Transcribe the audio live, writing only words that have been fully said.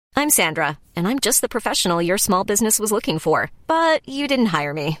I'm Sandra, and I'm just the professional your small business was looking for. But you didn't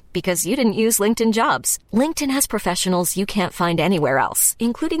hire me because you didn't use LinkedIn Jobs. LinkedIn has professionals you can't find anywhere else,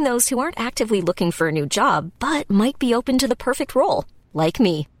 including those who aren't actively looking for a new job, but might be open to the perfect role, like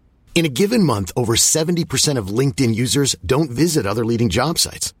me. In a given month, over 70% of LinkedIn users don't visit other leading job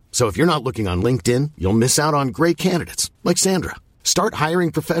sites. So if you're not looking on LinkedIn, you'll miss out on great candidates like Sandra. Start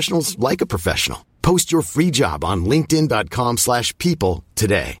hiring professionals like a professional. Post your free job on linkedin.com/people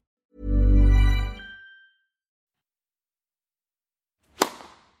today.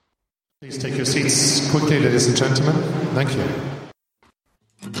 Please take your seats quickly, ladies and gentlemen. Thank you.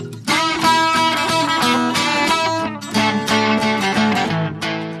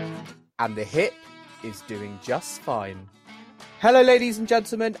 And the hip is doing just fine. Hello, ladies and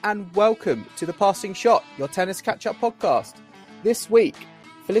gentlemen, and welcome to The Passing Shot, your tennis catch-up podcast. This week,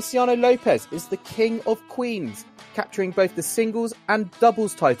 Feliciano Lopez is the king of queens, capturing both the singles and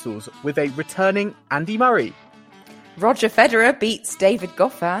doubles titles with a returning Andy Murray. Roger Federer beats David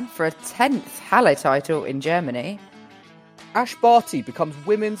Goffin for a 10th Halle title in Germany. Ash Barty becomes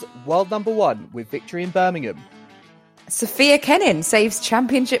women's world number one with victory in Birmingham. Sophia Kenin saves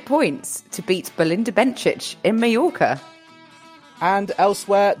championship points to beat Belinda Bencic in Mallorca. And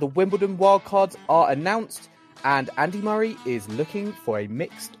elsewhere, the Wimbledon Wildcards are announced, and Andy Murray is looking for a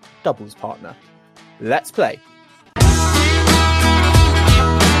mixed doubles partner. Let's play.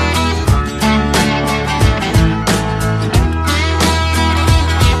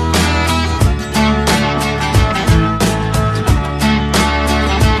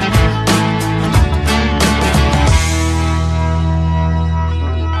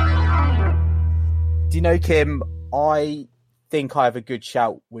 Do you know, Kim, I think I have a good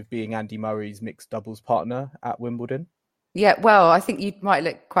shout with being Andy Murray's mixed doubles partner at Wimbledon. Yeah, well, I think you might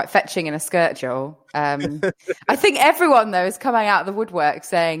look quite fetching in a skirt, Joel. I think everyone, though, is coming out of the woodwork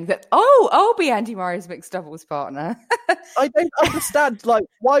saying that, I'll be Andy Murray's mixed doubles partner. I don't understand,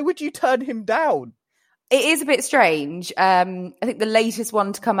 why would you turn him down? It is a bit strange. I think the latest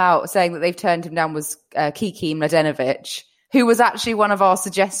one to come out saying that they've turned him down was Kiki Mladenovic, who was actually one of our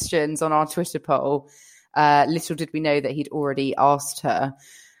suggestions on our Twitter poll. Little did we know that he'd already asked her.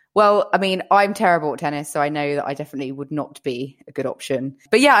 Well, I mean, I'm terrible at tennis, so I know that I definitely would not be a good option.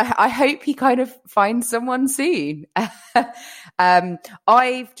 But yeah, I hope he kind of finds someone soon.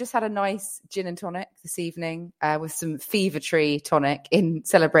 I've just had a nice gin and tonic this evening with some Fever Tree tonic in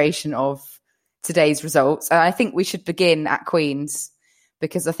celebration of today's results. And I think we should begin at Queen's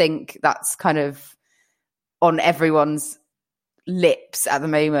because I think that's kind of on everyone's lips at the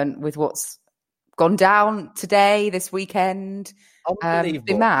moment with what's gone down today, this weekend.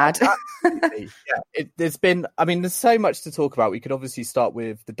 Been mad. Yeah, there's so much to talk about. We could obviously start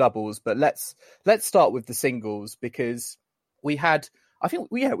with the doubles, but let's start with the singles because we had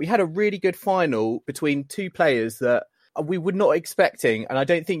a really good final between two players that we were not expecting, and I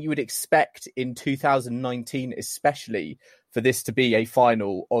don't think you would expect in 2019, especially for this to be a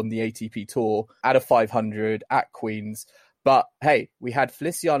final on the ATP Tour at a 500 at Queen's. But hey, we had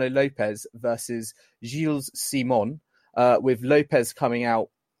Feliciano Lopez versus Gilles Simon, with Lopez coming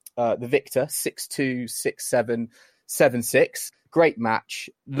out the victor, 6-2, 6-7, 7-6. Great match.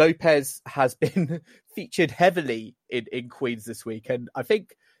 Lopez has been featured heavily in Queen's this week, and I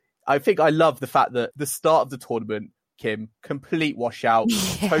think I love the fact that the start of the tournament, Kim, complete washout,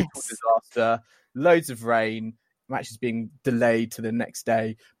 yes. Total disaster, loads of rain, matches being delayed to the next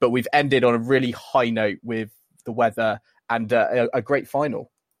day, but we've ended on a really high note with the weather and a great final.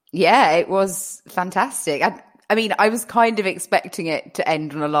 Yeah, it was fantastic. I mean, I was kind of expecting it to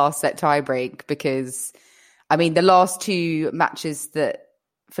end on a last set tiebreak because, I mean, the last two matches that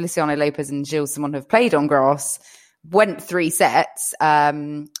Feliciano Lopez and Gilles Simon have played on grass went 3 sets.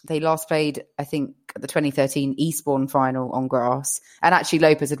 They last played, I think, at the 2013 Eastbourne final on grass. And actually,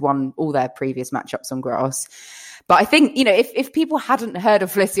 Lopez had won all their previous matchups on grass. But I think, if people hadn't heard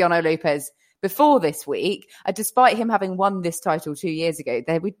of Feliciano Lopez before this week, despite him having won this title 2 years ago,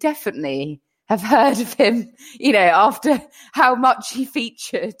 they would definitely have heard of him, after how much he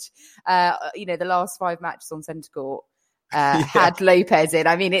featured, the last 5 matches on centre court had Lopez in.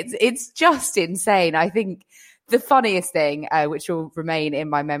 I mean, it's just insane. I think the funniest thing, which will remain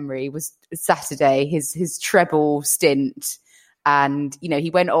in my memory, was Saturday, his treble stint. And, he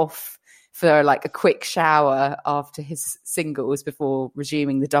went off for like a quick shower after his singles before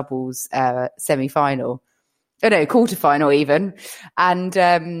resuming the doubles semi-final. Oh no, quarterfinal even. And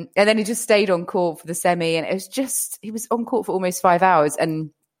then he just stayed on court for the semi, and he was on court for almost 5 hours.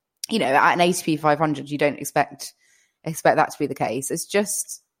 And, at an ATP 500, you don't expect that to be the case. It's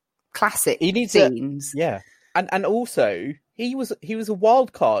just classic scenes. Yeah. And also, he was a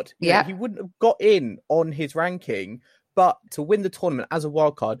wild card. You know, he wouldn't have got in on his ranking, but to win the tournament as a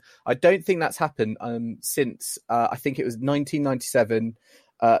wild card, I don't think that's happened since I think it was 1997.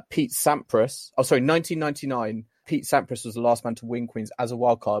 Pete Sampras. 1999. Pete Sampras was the last man to win Queens as a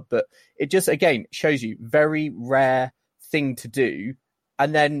wild card, but it just again shows you very rare thing to do.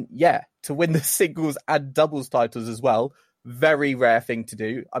 And then to win the singles and doubles titles as well, very rare thing to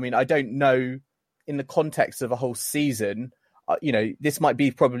do. I mean, I don't know in the context of a whole season. This might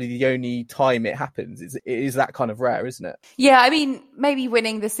be probably the only time it happens. It is that kind of rare, isn't it? Yeah, I mean, maybe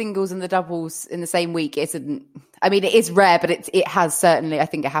winning the singles and the doubles in the same week isn't. I mean, it is rare, but it has certainly. I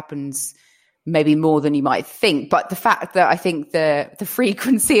think it happens maybe more than you might think. But the fact that I think the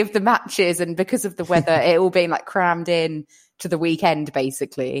frequency of the matches and because of the weather, it all being like crammed in to the weekend,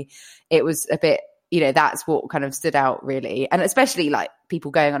 basically, it was a bit. That's what kind of stood out really, and especially like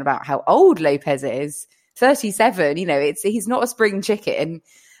people going on about how old Lopez is. 37, he's not a spring chicken.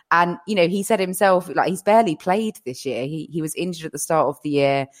 And, he said himself, like, he's barely played this year. He was injured at the start of the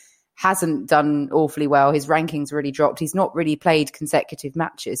year, hasn't done awfully well. His rankings really dropped. He's not really played consecutive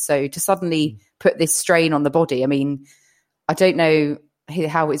matches. So to suddenly put this strain on the body, I mean, I don't know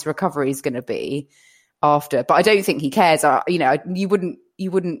how his recovery is going to be after, but I don't think he cares. You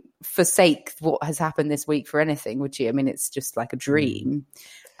wouldn't forsake what has happened this week for anything, would you? I mean, it's just like a dream.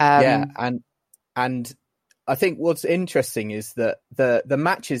 And I think what's interesting is that the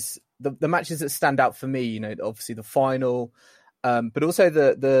matches that stand out for me, obviously the final, but also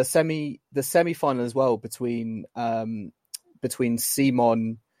the semi-final as well between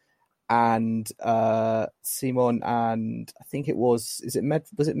Simon and I think it was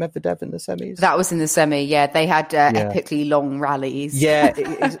Medvedev in the semis? That was in the semi. Yeah, they had epically long rallies. Yeah,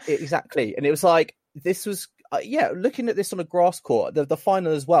 exactly. And it was like this was. Looking at this on a grass court, the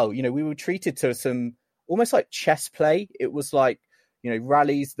final as well, we were treated to some almost like chess play. It was like,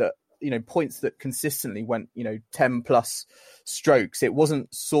 rallies that, points that consistently went, 10 plus strokes. It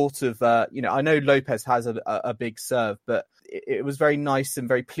wasn't sort of, I know Lopez has a big serve, but it was very nice and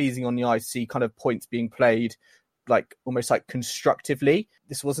very pleasing on the eye to see kind of points being played like almost like constructively.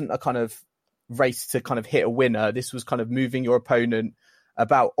 This wasn't a kind of race to kind of hit a winner. This was kind of moving your opponent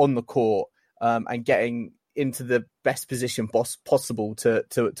about on the court and getting into the best position possible to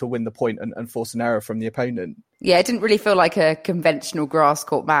win the point and force an error from the opponent. Yeah, it didn't really feel like a conventional grass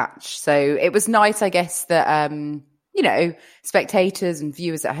court match. So it was nice, I guess, that, spectators and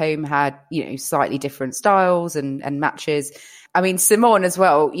viewers at home had, slightly different styles and matches. I mean, Simon as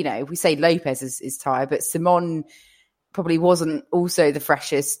well, we say Lopez is tired, but Simon probably wasn't also the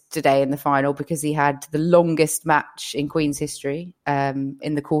freshest today in the final because he had the longest match in Queen's history in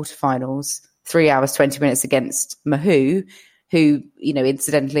the quarterfinals. 3 hours, 20 minutes against Mahou, who,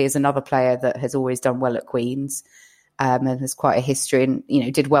 incidentally is another player that has always done well at Queen's and has quite a history and,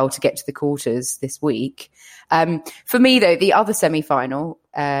 did well to get to the quarters this week. For me, though, the other semi-final,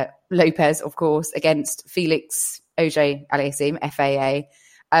 Lopez, of course, against Felix Auger-Aliassime, FAA.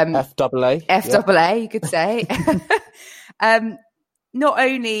 FAA, you could say. Not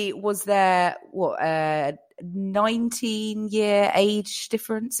only was there, 19-year age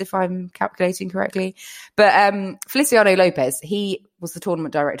difference, if I'm calculating correctly. But Feliciano Lopez, he was the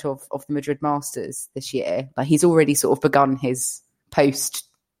tournament director of the Madrid Masters this year. Like, he's already sort of begun his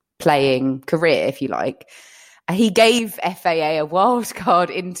post-playing career, if you like. He gave FAA a wild card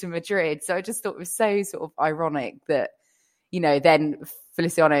into Madrid. So I just thought it was so sort of ironic that, then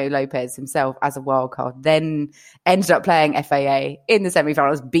Feliciano Lopez himself as a wild card then ended up playing FAA in the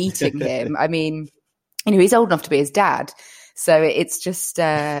semi-finals, beating him. I mean, he's old enough to be his dad. So it's just,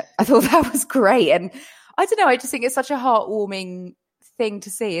 I thought that was great. And I don't know, I just think it's such a heartwarming thing to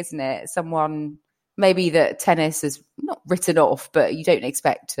see, isn't it? Someone maybe that tennis is not written off, but you don't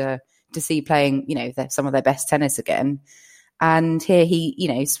expect to see playing, some of their best tennis again. And here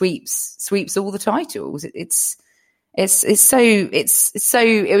he, sweeps all the titles. It was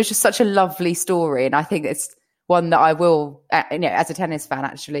just such a lovely story. And I think it's one that I will, as a tennis fan,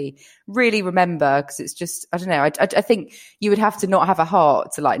 actually really remember, because it's just, I don't know, I think you would have to not have a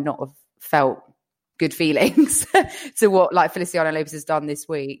heart to like not have felt good feelings to what like Feliciano Lopez has done this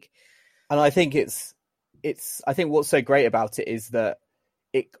week. And I think I think what's so great about it is that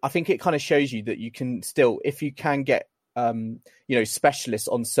I think it kind of shows you that you can still, if you can get, specialists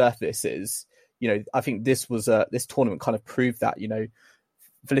on surfaces, I think this tournament kind of proved that,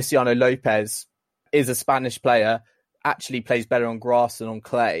 Feliciano Lopez is a Spanish player, actually plays better on grass than on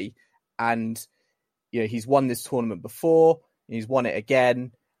clay. And, he's won this tournament before, he's won it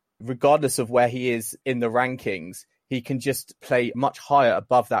again. Regardless of where he is in the rankings, he can just play much higher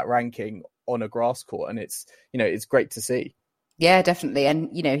above that ranking on a grass court. And it's great to see. Yeah, definitely. And,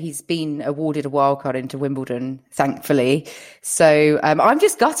 he's been awarded a wildcard into Wimbledon, thankfully. So I'm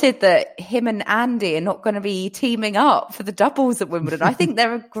just gutted that him and Andy are not going to be teaming up for the doubles at Wimbledon. I think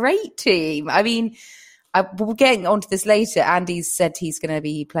they're a great team. I mean, we'll get onto this later. Andy's said he's going to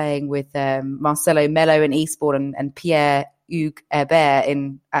be playing with Marcelo Melo in Eastbourne and Pierre-Hugues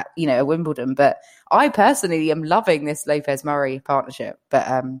Herbert at Wimbledon. But I personally am loving this Lopez-Murray partnership.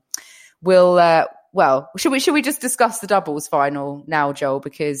 But should we just discuss the doubles final now, Joel?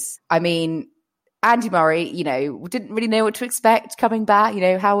 Because, I mean, Andy Murray, didn't really know what to expect coming back.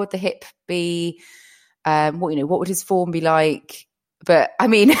 How would the hip be? What would his form be like? But, I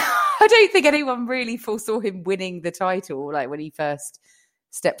mean, I don't think anyone really foresaw him winning the title, like when he first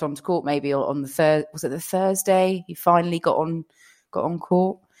stepped onto court, maybe on the Thursday? He finally got on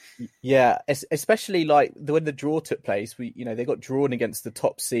court. Yeah, especially like when the draw took place, they got drawn against the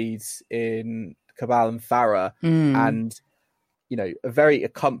top seeds in Cabal and Farah, and a very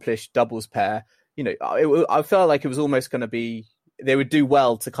accomplished doubles pair. I felt like it was almost going to be they would do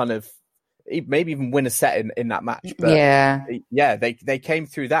well to kind of maybe even win a set in that match. But they came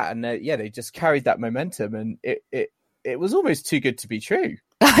through that, and they just carried that momentum, and it was almost too good to be true.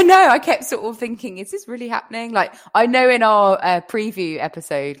 I know. I kept sort of thinking, is this really happening? Like, I know in our preview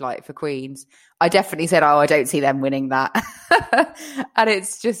episode, like for Queens, I definitely said, I don't see them winning that. And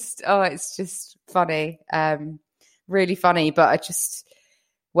it's just funny. Really funny. But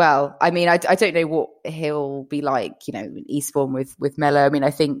I don't know what he'll be like, in Eastbourne with Melo. I mean,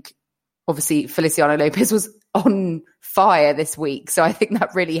 I think obviously Feliciano Lopez was on fire this week. So I think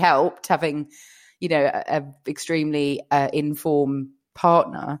that really helped having, a extremely in-form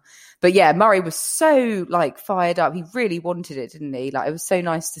partner. But yeah, Murray was so fired up. He really wanted it, didn't he? It was so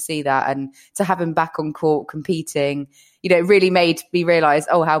nice to see that, and to have him back on court competing, it really made me realise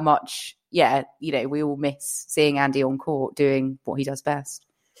how much we all miss seeing Andy on court doing what he does best.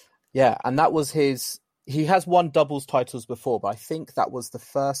 Yeah, and that was he has won doubles titles before, but I think that was the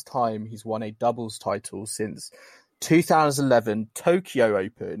first time he's won a doubles title since 2011 Tokyo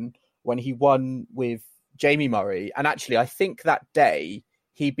Open, when he won with Jamie Murray. And actually, I think that day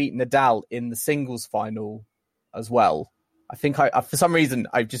he beat Nadal in the singles final as well. I think for some reason,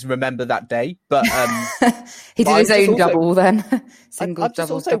 I just remember that day. But he did his own double then. Singles, I'm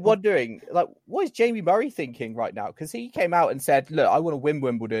just also wondering, what is Jamie Murray thinking right now? Because he came out and said, look, I want to win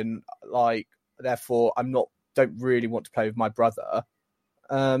Wimbledon. Therefore, don't really want to play with my brother.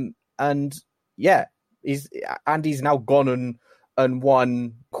 Andy's now gone and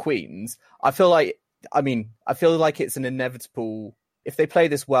won Queens. I feel like it's an inevitable. If they play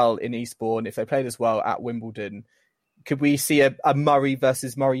this well in Eastbourne, if they play this well at Wimbledon, could we see a Murray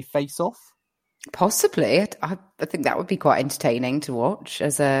versus Murray face-off? Possibly. I think that would be quite entertaining to watch.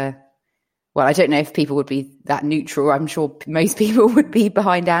 I don't know if people would be that neutral. I'm sure most people would be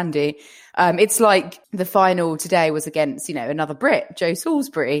behind Andy. It's like the final today was against, another Brit, Joe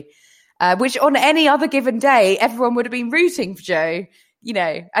Salisbury, which on any other given day, everyone would have been rooting for Joe.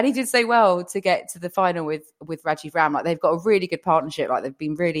 And he did so well to get to the final with Rajiv Ram. They've got a really good partnership. They've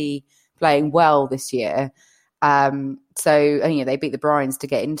been really playing well this year. They beat the Bryans to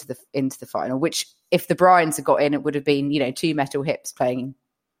get into the final, which if the Bryans had got in, it would have been, two metal hips playing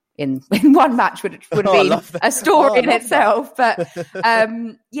in one match would have been a story in itself. That.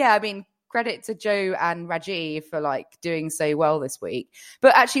 But credit to Joe and Rajiv for doing so well this week.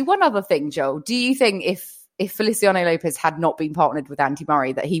 But actually, one other thing, Joel, do you think if Feliciano Lopez had not been partnered with Andy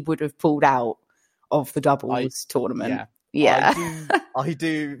Murray, that he would have pulled out of the doubles tournament? Yeah. I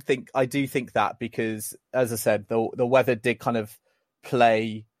do think that, because, as I said, the weather did kind of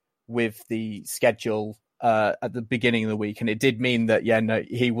play with the schedule at the beginning of the week, and it did mean that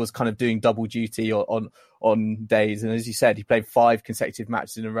he was kind of doing double duty on days. And as you said, he played 5 consecutive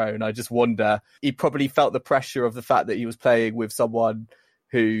matches in a row, and I just wonder, he probably felt the pressure of the fact that he was playing with someone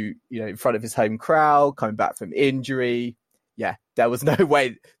who, in front of his home crowd, coming back from injury. Yeah, there was no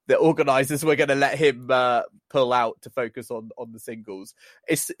way the organisers were going to let him pull out to focus on the singles,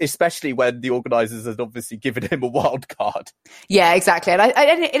 especially when the organisers had obviously given him a wild card. Yeah, exactly. And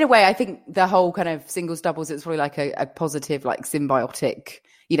I, in a way, I think the whole kind of singles doubles, it's really a positive, symbiotic,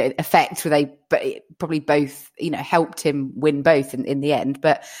 effect where they probably both, helped him win both in the end.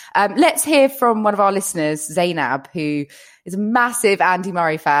 But let's hear from one of our listeners, Zainab, who is a massive Andy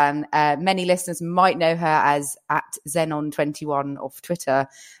Murray fan. Many listeners might know her as @Zenon21 of Twitter.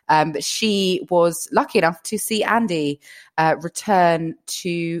 But she was lucky enough to see Andy return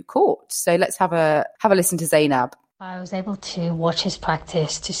to court. So let's have a listen to Zainab. I was able to watch his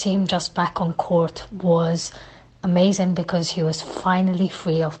practice. To see him just back on court was amazing, because he was finally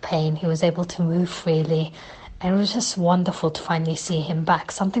free of pain. He was able to move freely, And it was just wonderful to finally see him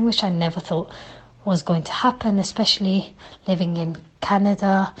back, something which I never thought was going to happen, especially living in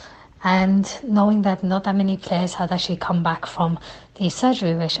Canada and knowing that not that many players had actually come back from the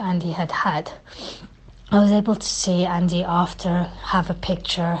surgery which Andy had had. I was able to see Andy after, have a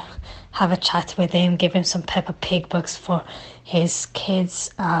picture, have a chat with him, give him some Peppa Pig books for his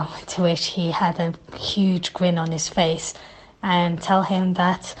kids, to which he had a huge grin on his face, and tell him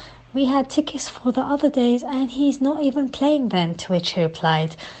that we had tickets for the other days and he's not even playing then, to which he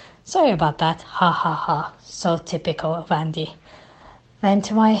replied, "Sorry about that, ha ha ha." So typical of Andy. Then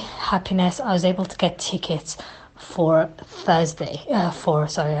to my happiness, I was able to get tickets for Friday,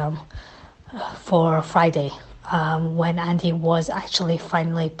 when Andy was actually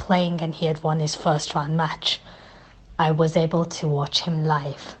finally playing and he had won his first round match. I was able to watch him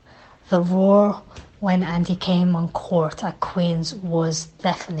live. The roar when Andy came on court at Queen's was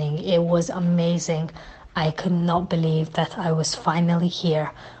deafening. It was amazing. I could not believe that I was finally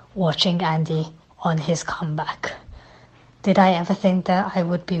here watching Andy on his comeback. Did I ever think that I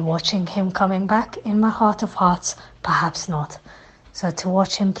would be watching him coming back? In my heart of hearts, perhaps not. So to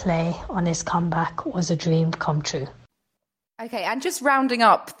watch him play on his comeback was a dream come true. Okay, and just rounding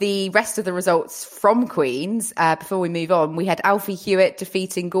up the rest of the results from Queen's, before we move on, we had Alfie Hewitt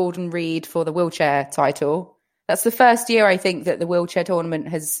defeating Gordon Reid for the wheelchair title. That's the first year, I think, that the wheelchair tournament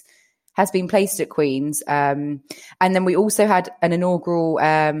has been placed at Queen's. And then we also had an inaugural,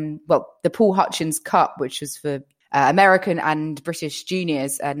 the Paul Hutchins Cup, which was for American and British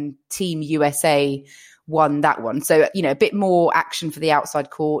juniors, and Team USA won that one. So, a bit more action for the outside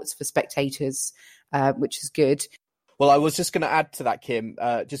courts for spectators, which is good. Well, I was just going to add to that, Kim,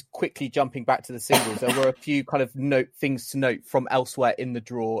 just quickly jumping back to the singles. There were a few kind of things to note from elsewhere in the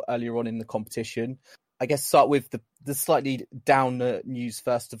draw earlier on in the competition. I guess start with the slightly down news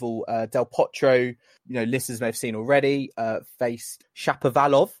first of all. Del Potro, listeners may have seen already, faced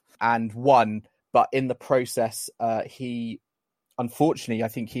Shapovalov and won. But in the process, he, unfortunately, I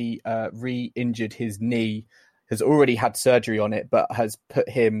think he re-injured his knee, has already had surgery on it, but has put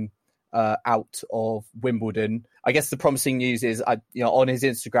him out of Wimbledon. I guess the promising news is, on his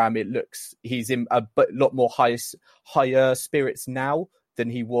Instagram, it looks he's in a lot more higher spirits now than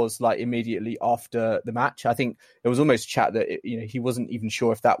he was like immediately after the match. I think there was almost chat that he wasn't even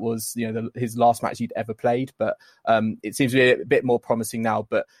sure if that was his last match he'd ever played, but it seems to be a bit more promising now.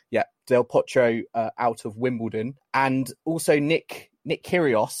 But yeah, Del Potro out of Wimbledon, and also Nick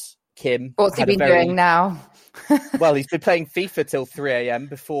Kyrgios. Kim, what's he been doing now? Well, he's been playing FIFA till 3 a.m.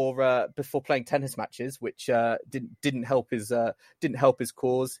 before playing tennis matches, which didn't help his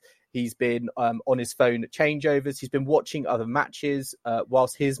cause. He's been on his phone at changeovers. He's been watching other matches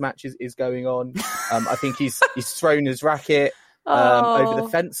whilst his match is going on. I think he's thrown his racket over the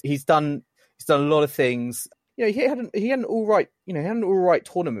fence. He's done a lot of things. He had an all right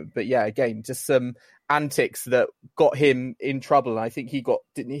tournament, but yeah, again, just some antics that got him in trouble. And I think he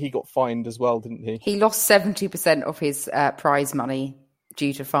got fined as well, didn't he? He lost 70% of his prize money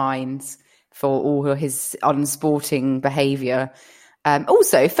due to fines for all of his unsporting behaviour.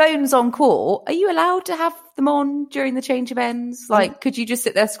 Also, phones on court. Are you allowed to have them on during the change of ends? Like, could you just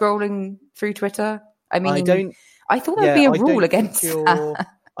sit there scrolling through Twitter? I mean, I thought there'd be a rule against that.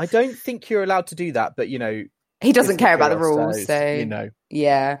 I don't think you're allowed to do that, but he doesn't care about the rules, so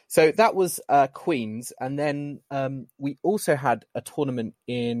yeah. So that was Queen's, and then we also had a tournament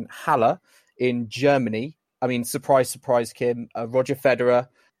in Halle in Germany. I mean, surprise, surprise, Kim. Roger Federer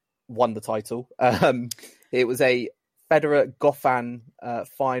won the title. It was a Federer-Goffin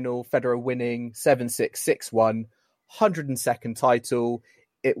final. Federer winning 7-6, 6-1, 102nd title.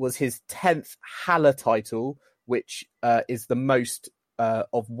 It was his 10th Halle title, which is the most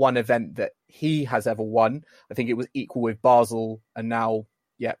of one event that he has ever won. I think it was equal with Basel, and now,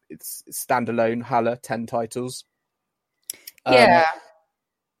 it's standalone Halle, 10 titles. Yeah,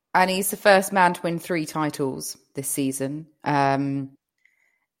 and he's the first man to win 3 titles this season.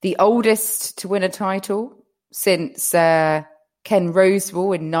 The oldest to win a title since Ken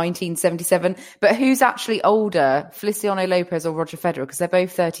Rosewall in 1977. But who's actually older, Feliciano Lopez or Roger Federer? Because they're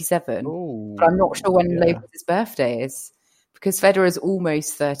both 37. Ooh, but I'm not sure when Lopez's birthday is. Because Federer is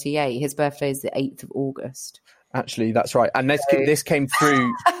almost 38. His birthday is the 8th of August. Actually, that's right. And this came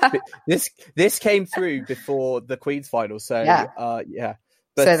through. this came through before the Queen's final. So yeah.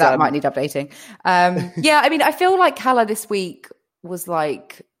 But, so that might need updating. I mean, I feel like Halle this week was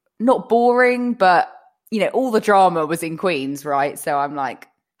like not boring, but all the drama was in Queen's, right? So I'm like,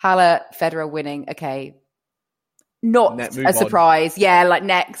 Halle, Federer winning. Okay, not a surprise. On. Yeah, like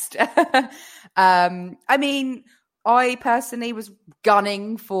next. I mean, I personally was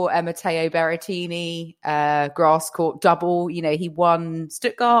gunning for a Matteo Berrettini grass court double. You know, he won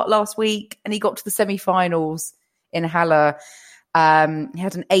Stuttgart last week and he got to the semi-finals in Halle. He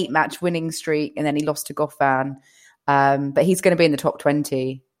had an 8-match winning streak and then he lost to Goffin. But he's going to be in the top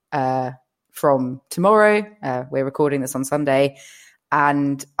 20 from tomorrow. We're recording this on Sunday.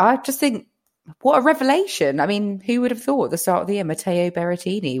 And I just think, what a revelation. I mean, who would have thought at the start of the year Matteo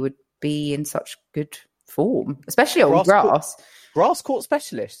Berrettini would be in such good form, especially on grass. Grass court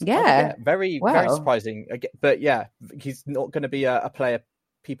specialist. Yeah. Very surprising. But yeah, he's not going to be a player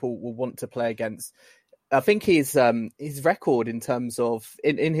people will want to play against. I think his record in terms of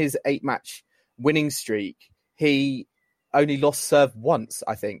in his 8-match winning streak, he only lost serve once,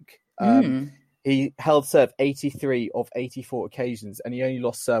 I think. He held serve 83 of 84 occasions, and he only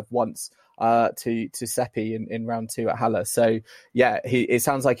lost serve once to Seppi in round 2 at Halle. So yeah, it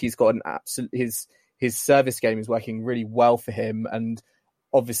sounds like he's got an absolute his service game is working really well for him, and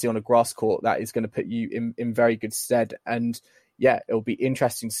obviously on a grass court that is going to put you in very good stead. And yeah, it'll be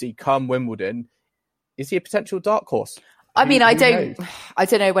interesting to see come Wimbledon. Is he a potential dark horse? I mean, I don't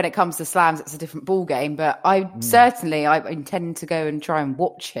know when it comes to slams, it's a different ball game, but I intend to go and try and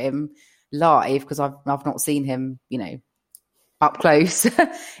watch him live because I've not seen him, you know, up close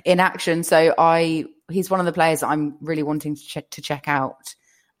in action. So he's one of the players that I'm really wanting to check out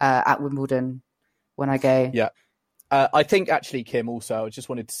at Wimbledon when I go. Yeah. I think actually, Kim, also, I just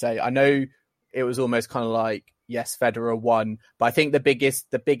wanted to say, I know it was almost kind of like, yes, Federer won, but I think the biggest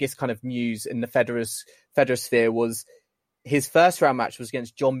kind of news in the Federer sphere was his first round match was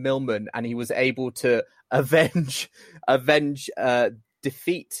against John Millman, and he was able to avenge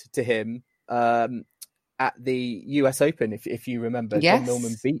defeat to him at the US Open, if you remember. Yes. John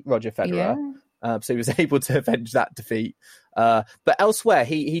Millman beat Roger Federer. Yeah. So he was able to avenge that defeat. But elsewhere,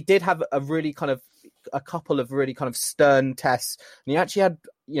 he did have a couple of really kind of stern tests. And he actually had,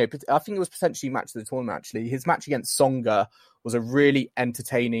 you know, I think it was potentially match of the tournament, actually. His match against Tsonga was a really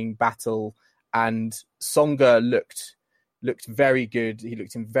entertaining battle, and Tsonga looked very good. He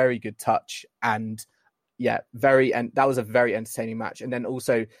looked in very good touch, and yeah, that was a very entertaining match. And then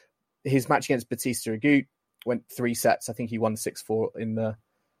also his match against Bautista Agut went 3 sets. I think he won 6-4 in the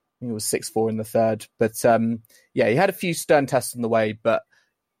third. But yeah, he had a few stern tests on the way. But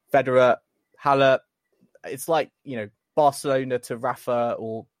Federer, Halle, it's like, you know, Barcelona to Rafa,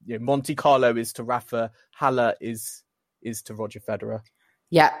 or, you know, Monte Carlo is to Rafa, Halle is to Roger Federer.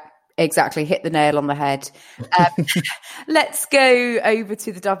 Yeah. Exactly, hit the nail on the head. Let's go over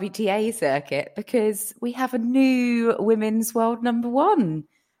to the WTA circuit because we have a new women's world number 1.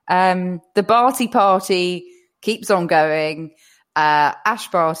 The Barty party keeps on going. Ash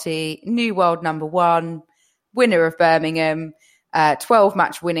Barty, new world number 1, winner of Birmingham,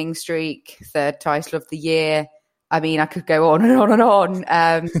 12-match winning streak, 3rd title of the year. I mean, I could go on and on and on.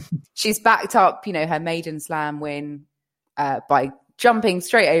 She's backed up, you know, her maiden slam win by jumping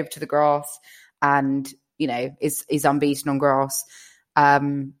straight over to the grass, and, you know, is unbeaten on grass.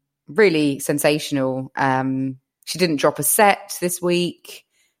 Really sensational. She didn't drop a set this week,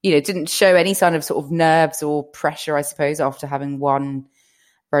 you know, didn't show any sign of sort of nerves or pressure, I suppose, after having won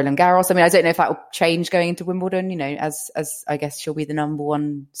Roland Garros. I mean, I don't know if that will change going into Wimbledon, you know, as I guess she'll be the number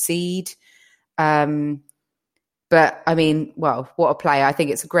 1 seed. But I mean, well, what a player. I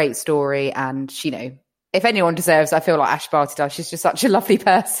think it's a great story, and, you know, if anyone deserves, I feel like Ash Barty does. She's just such a lovely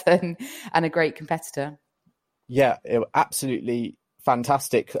person and a great competitor. Yeah, absolutely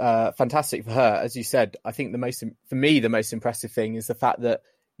fantastic. Fantastic for her. As you said, I think the most impressive thing is the fact that,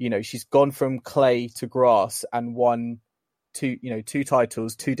 you know, she's gone from clay to grass and won 2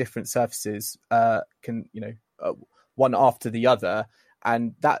 titles, 2 different surfaces, one after the other.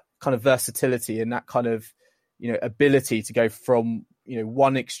 And that kind of versatility and that kind of, you know, ability to go from, you know,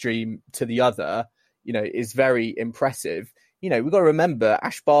 one extreme to the other, you know, is very impressive. You know, we've got to remember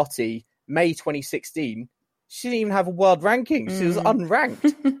Ash Barty, May 2016, she didn't even have a world ranking. She was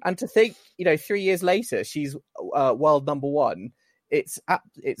unranked. And to think, you know, 3 years later, she's world number 1. It's a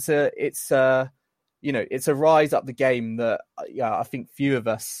rise up the game that, I think few of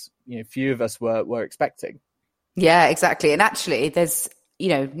us were expecting. Yeah, exactly. And actually, there's, you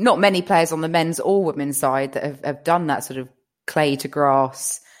know, not many players on the men's or women's side that have done that sort of clay to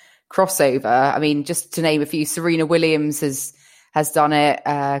grass crossover. I mean, just to name a few, Serena Williams has done it,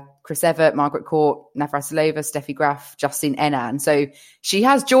 Chris Evert, Margaret Court, Navratilova, Steffi Graf, Justine Henin. So she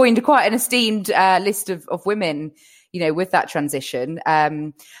has joined quite an esteemed list of women, you know, with that transition.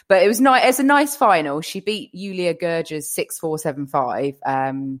 But it was nice. It's a nice final. She beat Yulia Gerges 6-4,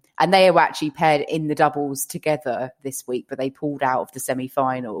 7-5. And they were actually paired in the doubles together this week, but they pulled out of the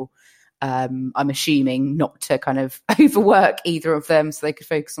semi-final. I'm assuming not to kind of overwork either of them so they could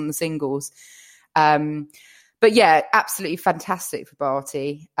focus on the singles. But yeah, absolutely fantastic for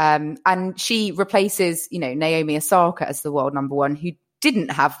Barty. And she replaces, Naomi Osaka as the world number one, who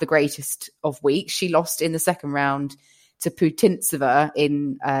didn't have the greatest of weeks. She lost in the second round to Putintseva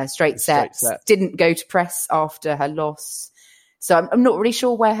in straight sets. Didn't go to press after her loss. So I'm not really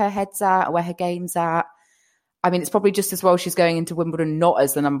sure where her head's at, where her game's at. I mean, it's probably just as well she's going into Wimbledon not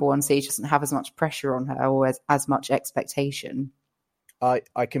as the number one seed. She doesn't have as much pressure on her or as much expectation.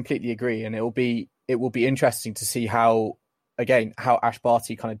 I completely agree. And it will be interesting to see how Ash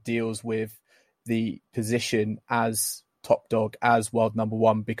Barty kind of deals with the position as top dog, as world number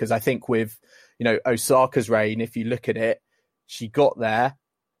one, because I think with, Osaka's reign, if you look at it, she got there,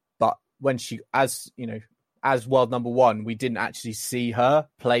 but when she, as world number one, we didn't actually see her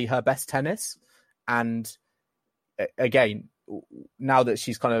play her best tennis. And again, now that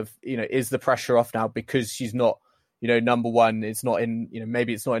she's kind of, is the pressure off now because she's not, number one, it's not in,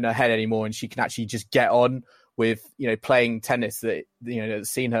 maybe it's not in her head anymore, and she can actually just get on with, playing tennis that, that's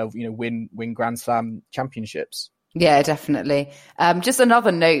seen her, win Grand Slam championships. Yeah, definitely. Just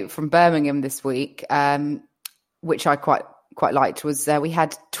another note from Birmingham this week, which I quite liked, was we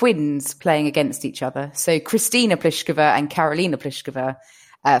had twins playing against each other. So Kristina Pliskova and Karolina Pliskova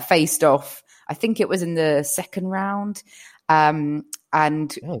faced off. I think it was in the second round. And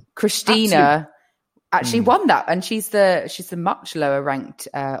Kristina actually won that. And she's the much lower ranked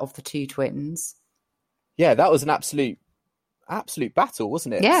of the two twins. Yeah, that was an absolute battle,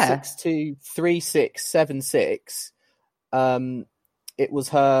 wasn't it? Yeah. 6-2, 3-6, 7-6. It was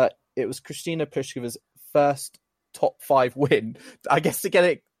Kristina Pliskova's first top 5 win. I guess to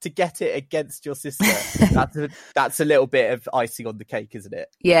get it against your sister, that's a little bit of icing on the cake, isn't it?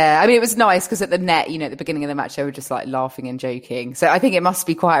 Yeah, I mean, it was nice because at the net, at the beginning of the match, they were just like laughing and joking. So I think it must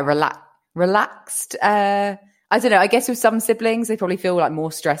be quite a relaxed. I don't know. I guess with some siblings, they probably feel like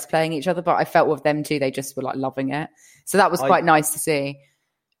more stress playing each other, but I felt with them too, they just were like loving it. So that was quite nice to see.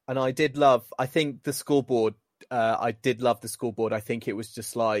 And I think the scoreboard. I did love the scoreboard. I think it was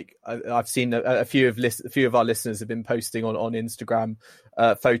just like I've seen a few of our listeners have been posting on Instagram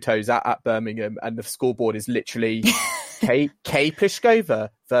photos at Birmingham, and the scoreboard is literally K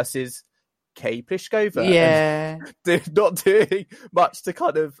Pliskova versus K Pliskova. Yeah, not doing much to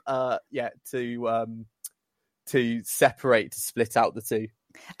kind of to split out the two.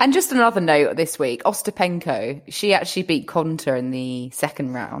 And just another note this week, Ostapenko, she actually beat Konta in the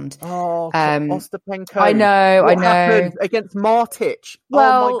second round. Oh, Ostapenko. I know. Happened against Martic?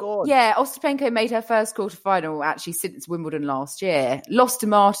 Well, oh my God. Yeah, Ostapenko made her first quarterfinal actually since Wimbledon last year. Lost to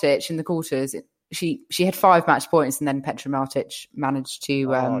Martic in the quarters. She had 5 match points, and then Petra Martic managed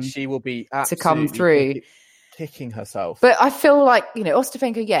to she will be to come through. Kicking herself. But I feel like,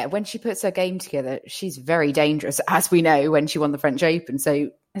 Ostapenko, when she puts her game together, she's very dangerous, as we know, when she won the French Open. So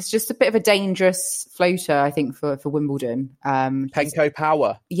it's just a bit of a dangerous floater, I think, for Wimbledon. Penko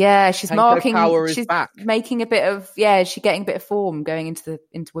power. Yeah, she's back. Making a bit of, she's getting a bit of form going into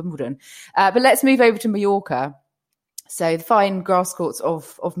Wimbledon. But let's move over to Mallorca. So the fine grass courts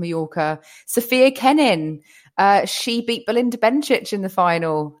of Mallorca. Sofia Kenin, she beat Belinda Bencic in the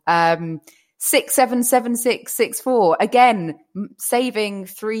final. 6-7, 7-6, 6-4. Again, saving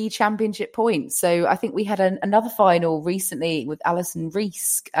 3 championship points. So I think we had another final recently with Alison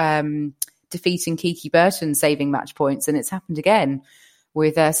Rees defeating Kiki Burton, saving match points. And it's happened again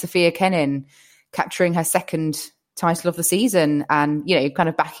with Sofia Kenin capturing her second title of the season and, kind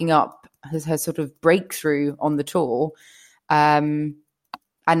of backing up her sort of breakthrough on the tour. And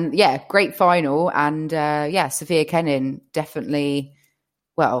great final. And Sofia Kenin definitely,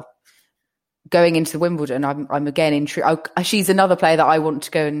 going into Wimbledon, I'm again intrigued. She's another player that I want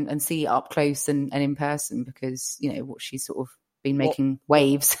to go and see up close and in person because, what she's sort of been making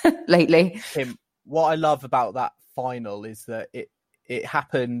waves lately. What I love about that final is that it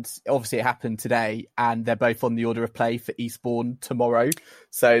happened today, and they're both on the order of play for Eastbourne tomorrow.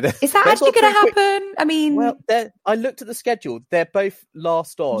 So is that actually going to happen? I mean, I looked at the schedule. They're both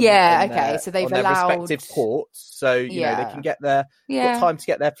last on. Yeah, okay. So they've allowed their respective ports, so they can get their got time to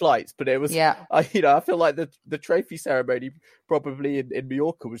get their flights. But it was, I feel like the trophy ceremony probably in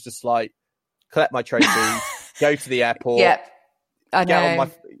Mallorca was just like collect my trophy, go to the airport. Yep. I know.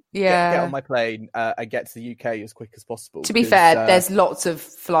 Get on my plane and get to the UK as quick as possible. To be fair, there's lots of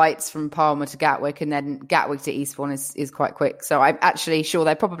flights from Palma to Gatwick, and then Gatwick to Eastbourne is quite quick. So I'm actually sure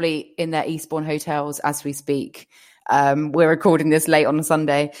they're probably in their Eastbourne hotels as we speak. We're recording this late on a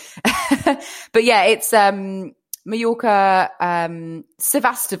Sunday. But it's Mallorca,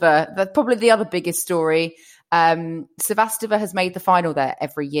 Sevastova. That's probably the other biggest story. Sevastova has made the final there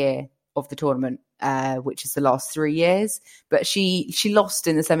every year. of the tournament, which is the last 3 years. But she lost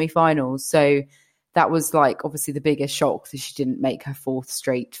in the semi-finals, so that was like obviously the biggest shock that she didn't make her 4th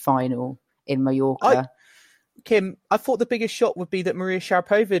straight final in Mallorca. Kim, I thought the biggest shock would be that Maria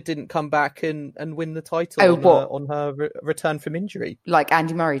Sharapova didn't come back and win the title on her return from injury. Like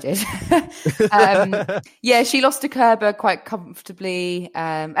Andy Murray did. Yeah, she lost to Kerber quite comfortably.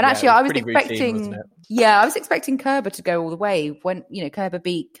 And actually, I was expecting... I was expecting Kerber to go all the way. When, Kerber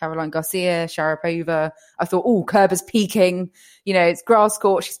beat Caroline Garcia, Sharapova, I thought, Kerber's peaking. It's grass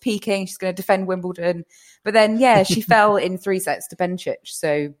court, she's peaking, she's going to defend Wimbledon. But then, she fell in 3 sets to Bencic.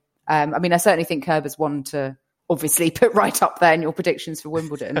 So, I certainly think Kerber's one to obviously put right up there in your predictions for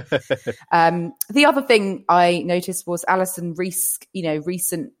Wimbledon. The other thing I noticed was Alison Rees,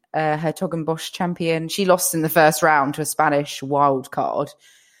 recent Hertogenbosch champion. She lost in the first round to a Spanish wild card,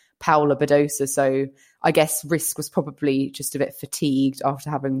 Paula Badosa. So I guess Risk was probably just a bit fatigued after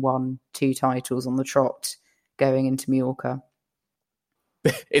having won 2 titles on the trot going into Mallorca.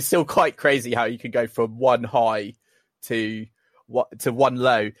 It's still quite crazy how you can go from one high to one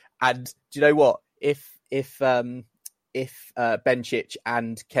low. And do you know what? If Bencic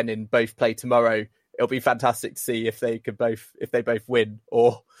and Kenin both play tomorrow, it'll be fantastic to see if they both win,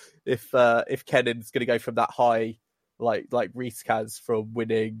 or if Kenin's going to go from that high, like Risk has, from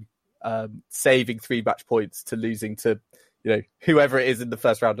winning, saving 3 match points, to losing to whoever it is in the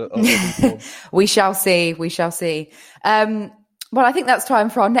first round. We shall see. Well, I think that's time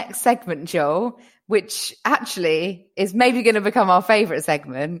for our next segment, Joel, which actually is maybe going to become our favourite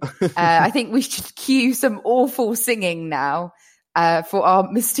segment. I think we should cue some awful singing now for our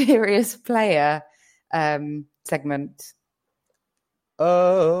mysterious player segment.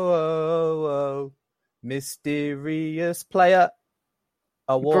 Oh, mysterious player.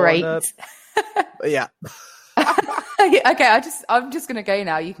 Great. Yeah. Okay, I'm just going to go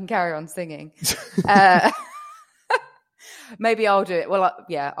now. You can carry on singing. Maybe I'll do it. Well,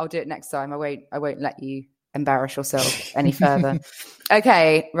 I'll do it next time. I won't let you embarrass yourself any further.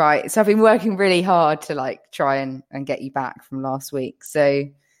 Okay, right. So I've been working really hard to try and get you back from last week. So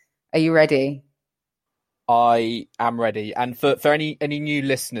are you ready? I am ready. And for any new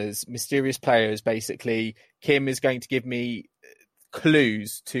listeners, mysterious players, basically, Kim is going to give me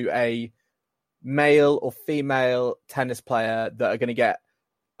clues to a male or female tennis player that are going to get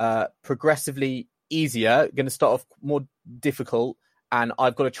progressively easier, going to start off more difficult, and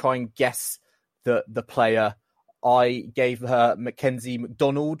I've got to try and guess the player. I gave her Mackenzie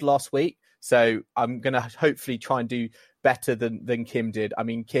McDonald last week, so I'm going to hopefully try and do better than Kim did. I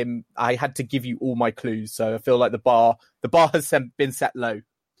mean, Kim, I had to give you all my clues, so I feel like the bar has been set low.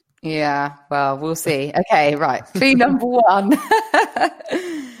 Yeah, well, we'll see. Okay, right. Clue number 1.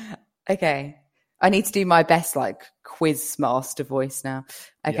 Okay. I need to do my best quiz master voice now.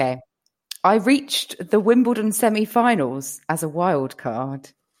 Okay. Yeah. I reached the Wimbledon semi-finals as a wild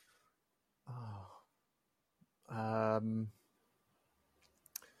card.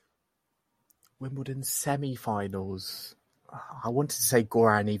 Wimbledon semi-finals. I wanted to say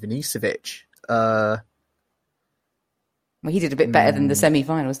Goran Ivanisevic. Well, he did a bit better than the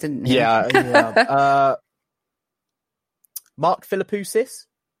semi-finals, didn't he? Yeah. Mark Philippoussis?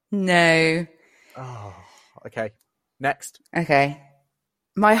 No. Oh, okay. Next. Okay.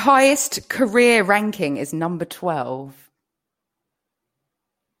 My highest career ranking is number 12.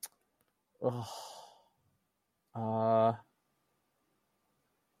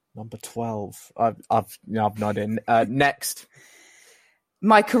 Number 12. I've no idea. Next.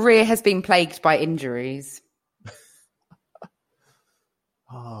 My career has been plagued by injuries.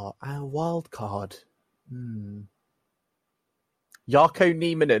 A wild card. Jarkko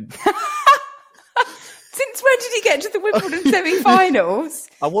Nieminen. Since when did he get to the Wimbledon semi-finals?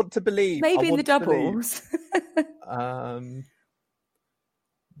 I want to believe. Maybe in the doubles. Number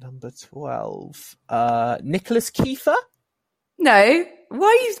 12. Nicholas Kiefer? No.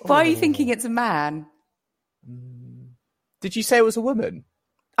 Why are you thinking it's a man? Did you say it was a woman?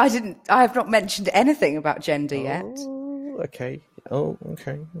 I didn't. I have not mentioned anything about gender yet. Okay. Oh,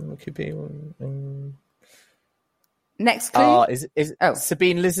 okay. It could be one. Next clue. Is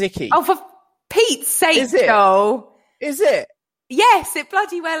Sabine Lisicki? Oh, for Pete's sake, is it? Joel. Is it? Yes, it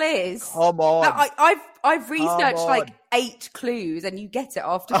bloody well is. Come on. I've researched 8 clues and you get it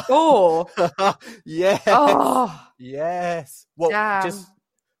after 4. Yes. Oh. Yes.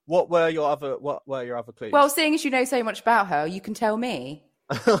 What were your other clues? Well, seeing as you know so much about her, you can tell me.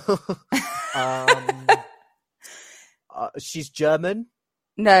 She's German?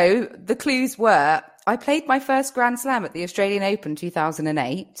 No, the clues were I played my first Grand Slam at the Australian Open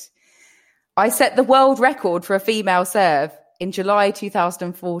 2008. I set the world record for a female serve in July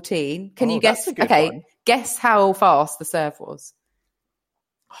 2014. Can you guess? That's a good Okay, one. guess how fast the serve was.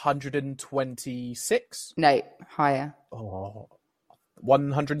 126? No, higher.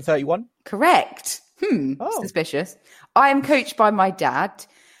 131? Correct. Suspicious. I am coached by my dad.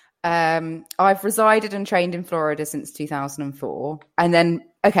 I've resided and trained in Florida since 2004. And then,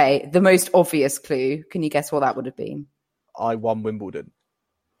 okay, the most obvious clue. Can you guess what that would have been? I won Wimbledon.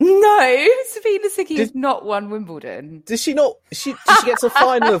 No, Sabina Sicki has not won Wimbledon. Did she not? Did she get to the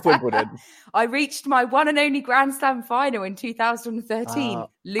final of Wimbledon? I reached my one and only Grand Slam final in 2013,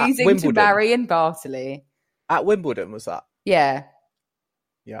 losing to Marion Barty. At Wimbledon, was that? Yeah.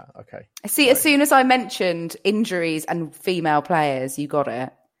 Yeah, okay. See, right. As soon as I mentioned injuries and female players, you got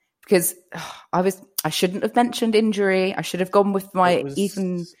it. Because I shouldn't have mentioned injury. I should have gone with my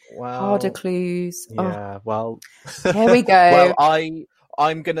harder clues. Yeah, well. Here we go. Well,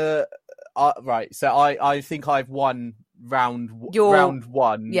 I'm gonna right. So I think I've won round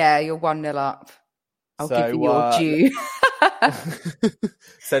one. Yeah, you're 1-0 up. I'll give you your due.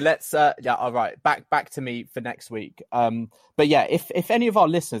 So let's all right. Back to me for next week. But yeah, if any of our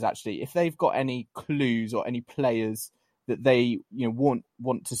listeners actually, if they've got any clues or any players that they want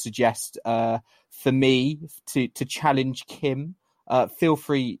to suggest for me to challenge Kim, feel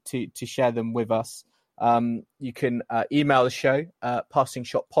free to share them with us. You can email the show,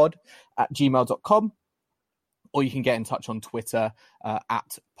 passingshotpod@gmail.com, or you can get in touch on Twitter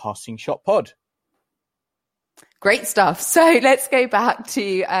at passingshotpod. Great stuff. So let's go back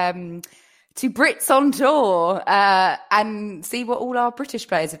to Brits on tour and see what all our British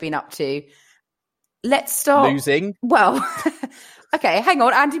players have been up to. Let's start losing. Well, okay, hang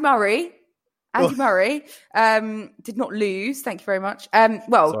on. Andy Murray did not lose. Thank you very much.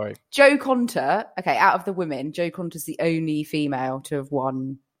 Sorry. Jo Konta. Okay, out of the women, Jo Konta's the only female to have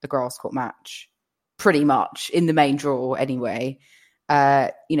won the grass court match, pretty much in the main draw. Anyway,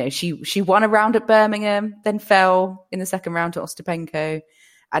 she won a round at Birmingham, then fell in the second round to Ostapenko,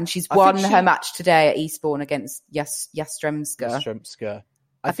 and she's won her match today at Eastbourne against Yastremska.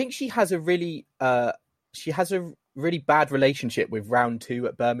 I think she has a really bad relationship with round 2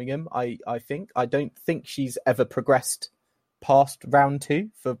 at Birmingham. I don't think she's ever progressed past round 2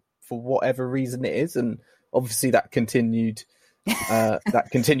 for whatever reason it is, and obviously that continued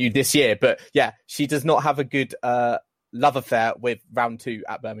this year. But yeah, she does not have a good love affair with round 2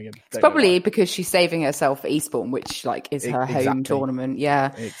 at Birmingham. It's probably because she's saving herself for Eastbourne, which is her home tournament.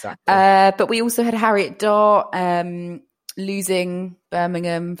 Yeah, exactly. But we also had Harriet Dart losing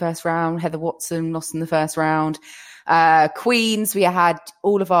Birmingham first round. Heather Watson lost in the first round. Queens, we had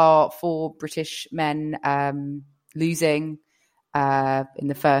all of our 4 British men losing in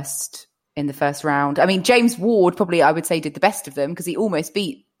the first round. I mean, James Ward probably, I would say, did the best of them because he almost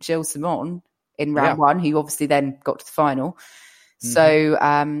beat Gilles Simon in round 1, who obviously then got to the final. So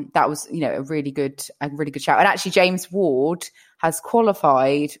that was, a really good shout. And actually, James Ward has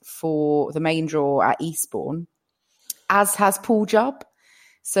qualified for the main draw at Eastbourne, as has Paul Jubb.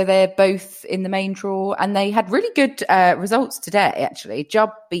 So they're both in the main draw, and they had really good results today, actually.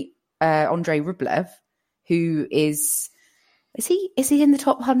 Jubb beat Andrei Rublev, who is he in the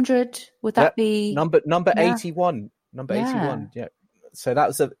top 100? Would that be number 81? Number 81, yeah. So that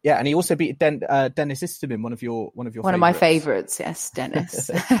was and he also beat Dennis Istomin, one of my favorites. Yes, Dennis.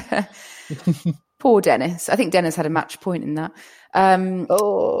 Poor Dennis. I think Dennis had a match point in that. And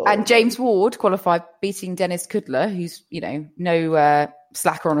James Ward qualified, beating Dennis Kudler, who's no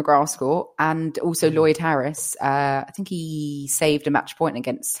slacker on a grass court, and also Lloyd Harris. I think he saved a match point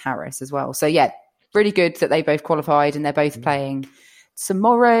against Harris as well. So yeah, really good that they both qualified, and they're both playing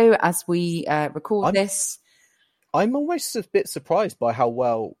tomorrow as we record this. I'm almost a bit surprised by how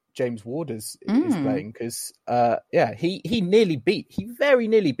well James Ward is playing, because he very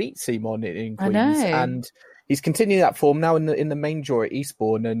nearly beat Simon in Queens, and he's continuing that form now in the main draw at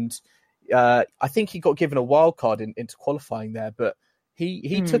Eastbourne, and I think he got given a wild card into qualifying there, but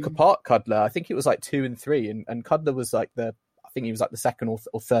he took apart Kudler. I think it was like 2 and 3, and Kudler was like the second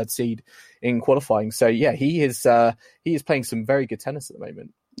or third seed in qualifying. So yeah, he is playing some very good tennis at the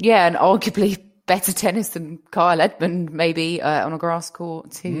moment. Yeah, and arguably better tennis than Kyle Edmund, maybe on a grass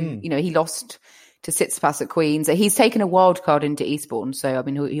court too. He lost to Tsitsipas at Queens. He's taken a wild card into Eastbourne, so I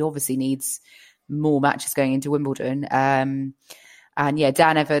mean, he obviously needs more matches going into Wimbledon. And yeah,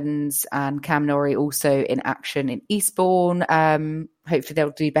 Dan Evans and Cam Norrie also in action in Eastbourne. Hopefully they'll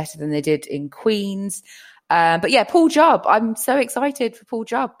do better than they did in Queens. But yeah, Paul Jubb, I'm so excited for Paul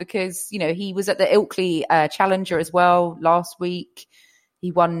Jubb because, he was at the Ilkley Challenger as well last week.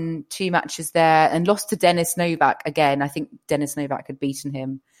 He won 2 matches there and lost to Dennis Novak again. I think Dennis Novak had beaten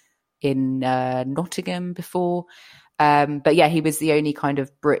him in Nottingham before. But yeah, he was the only kind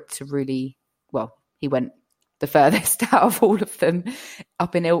of Brit to really, well, he went the furthest out of all of them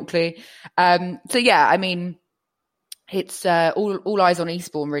up in Ilkley. So yeah, I mean, it's all eyes on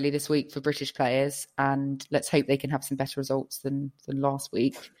Eastbourne really this week for British players, and let's hope they can have some better results than last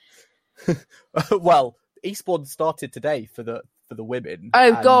week. Well, Eastbourne started today for the women.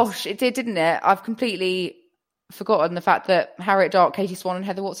 Oh gosh, it did, didn't it? I've completely forgotten the fact that Harriet Dart, Katie Swan, and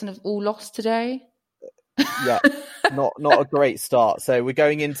Heather Watson have all lost today. Yeah, not a great start. So we're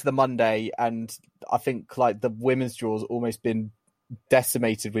going into the Monday, and I think like the women's draw's almost been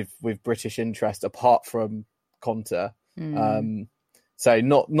decimated with British interest, apart from Conta. So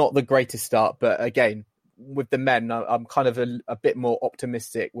not the greatest start, but again, with the men, I'm kind of a bit more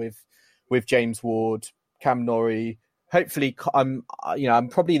optimistic with James Ward, Cam Norrie. Hopefully, I'm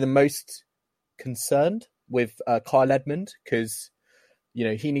probably the most concerned with Kyle Edmund, because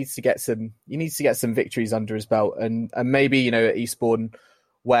he needs to get some victories under his belt, and maybe at Eastbourne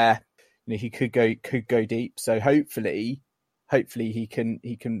where he could go deep. So hopefully he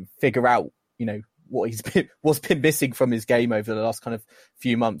can figure out what's been missing from his game over the last kind of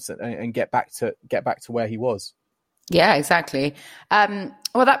few months and get back to where he was. Yeah, exactly.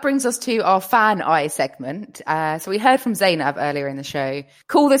 Well, that brings us to our fan eye segment. So we heard from Zainab earlier in the show.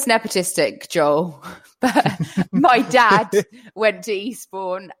 Call this nepotistic, Joel. But my dad went to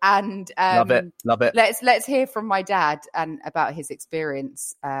Eastbourne, and love it. Let's hear from my dad and about his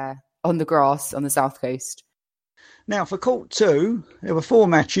experience on the grass on the South Coast. Now, for Court 2, there were 4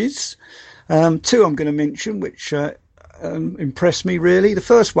 matches. 2 I'm going to mention, which impressed me really. The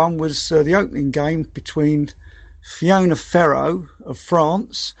first one was the opening game between Fiona Ferro of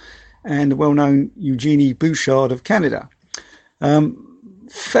France and the well-known Eugenie Bouchard of Canada.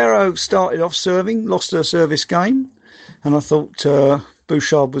 Ferro started off serving, lost her service game, and I thought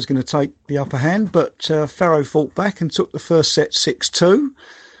Bouchard was going to take the upper hand, but Ferro fought back and took the first set 6-2,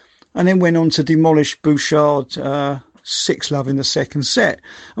 and then went on to demolish Bouchard 6-love in the second set.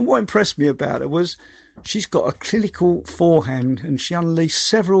 And what impressed me about her was she's got a clinical forehand, and she unleashed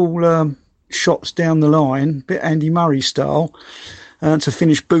several shots down the line, bit Andy Murray style, to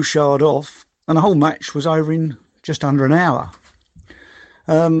finish Bouchard off, and the whole match was over in just under an hour.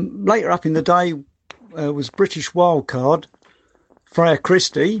 Later up in the day was British wildcard Freya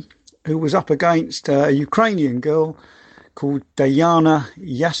Christie, who was up against a Ukrainian girl called Diana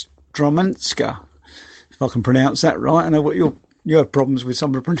Yastromanska, if I can pronounce that right. I know what you have problems with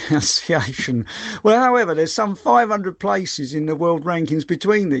some of the pronunciation. Well, however, there's some 500 places in the world rankings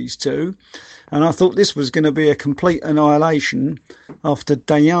between these two, and I thought this was going to be a complete annihilation after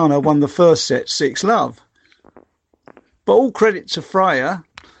Diana won the first set 6-love. But all credit to Freya,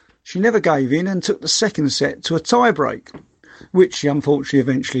 she never gave in and took the second set to a tie-break, which she unfortunately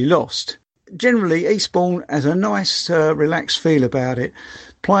eventually lost. Generally, Eastbourne has a nice, relaxed feel about it.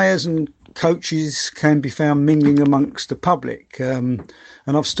 Players and coaches can be found mingling amongst the public, and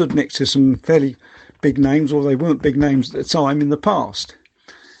I've stood next to some fairly big names, or they weren't big names at the time, in the past.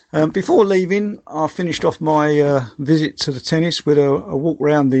 Before leaving, I finished off my visit to the tennis with a walk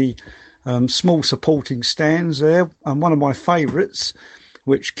around the small supporting stands there, and one of my favourites,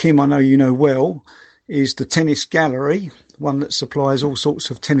 which Kim, I know you know well, is the Tennis Gallery, one that supplies all sorts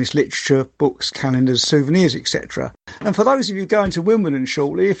of tennis literature, books, calendars, souvenirs, etc. And for those of you going to Wimbledon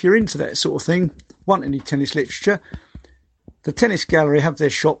shortly, if you're into that sort of thing, want any tennis literature, the Tennis Gallery have their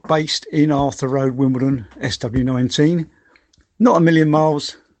shop based in Arthur Road, Wimbledon, SW19, not a million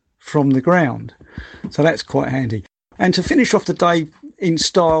miles from the ground. So that's quite handy. And to finish off the day in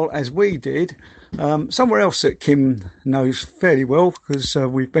style as we did, somewhere else that Kim knows fairly well, because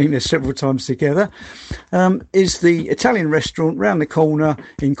we've been there several times together, is the Italian restaurant round the corner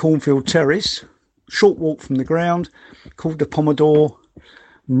in Cornfield Terrace, short walk from the ground, called the Pomodoro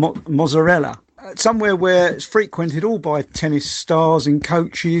Mozzarella. Somewhere where it's frequented all by tennis stars and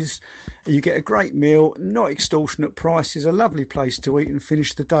coaches. You get a great meal, not extortionate prices, a lovely place to eat and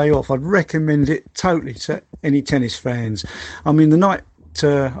finish the day off. I'd recommend it totally to any tennis fans. I mean, the night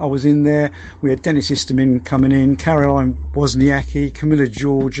I was in there, we had Dennis Istomin coming in, Caroline Wozniacki, Camilla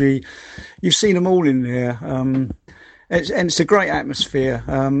Giorgi. You've seen them all in there. And it's a great atmosphere.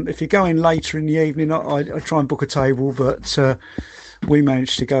 If you're going later in the evening, I try and book a table, but we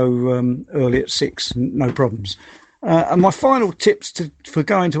managed to go early at 6, no problems. And my final tips for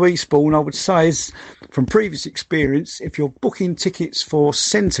going to Eastbourne, I would say, is from previous experience, if you're booking tickets for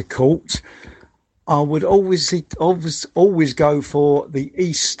centre court, I would always go for the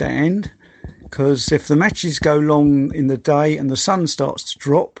east stand, because if the matches go long in the day and the sun starts to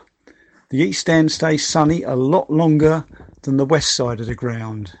drop, the east stand stays sunny a lot longer than the west side of the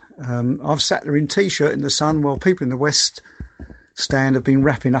ground. I've sat there in T-shirt in the sun while people in the west stand have been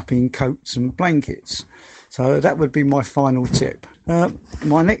wrapping up in coats and blankets. So that would be my final tip.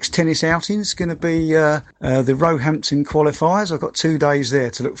 My next tennis outing is going to be the Roehampton qualifiers. I've got 2 days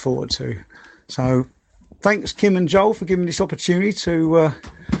there to look forward to. So thanks, Kim and Joel, for giving me this opportunity to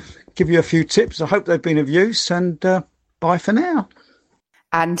give you a few tips. I hope they've been of use, and bye for now.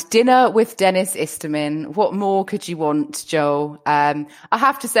 And dinner with Dennis Istomin. What more could you want, Joel? I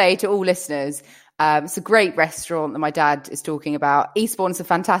have to say to all listeners, it's a great restaurant that my dad is talking about. Eastbourne's a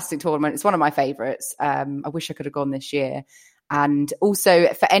fantastic tournament. It's one of my favourites. I wish I could have gone this year. And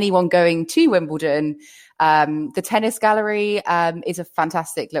also for anyone going to Wimbledon, the Tennis Gallery is a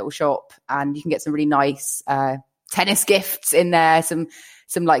fantastic little shop, and you can get some really nice tennis gifts in there, some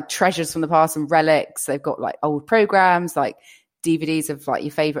like treasures from the past, some relics. They've got like old programmes, like DVDs of like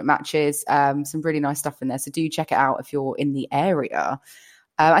your favourite matches, some really nice stuff in there. So do check it out if you're in the area.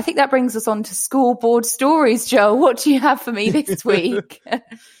 I think that brings us on to scoreboard stories. Joe, what do you have for me this week?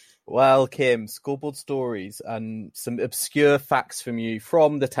 Well, Kim, scoreboard stories and some obscure facts from you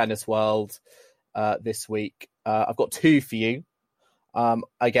from the tennis world this week. I've got 2 for you.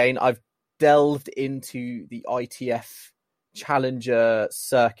 Again, I've delved into the ITF Challenger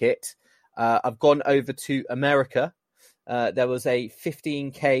circuit. I've gone over to America. There was a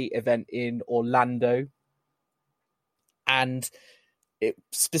 15K event in Orlando, and it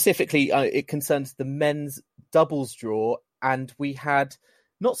specifically it concerns the men's doubles draw, and we had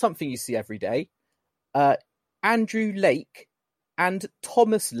not something you see every day. Andrew Lake and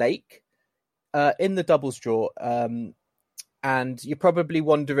Thomas Lake in the doubles draw, and you're probably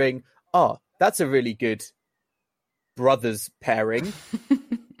wondering, that's a really good brothers pairing.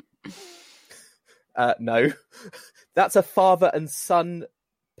 No, that's a father and son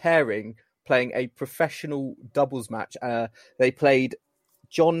pairing playing a professional doubles match. They played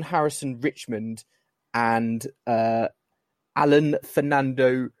John Harrison Richmond and Alan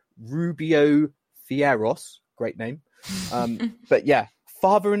Fernando Rubio Fierros. Great name. But yeah,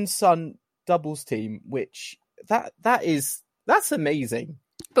 father and son doubles team, which that's amazing.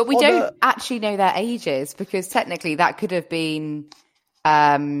 But we don't actually know their ages, because technically that could have been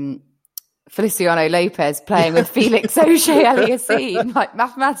Feliciano Lopez playing with Felix Auger-Aliassime. Like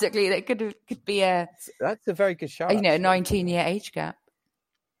mathematically, that could be that's a very good shout. A 19-year age gap.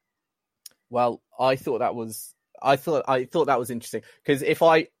 Well, I thought that was interesting, because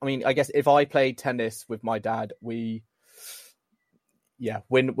I guess if I played tennis with my dad, we're not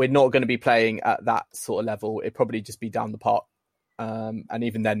going to be playing at that sort of level. It'd probably just be down the park, and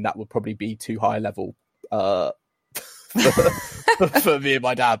even then, that would probably be too high a level for me and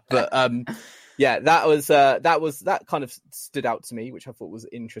my dad. But that kind of stood out to me, which I thought was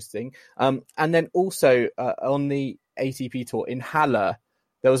interesting. And then also on the ATP tour in Halle,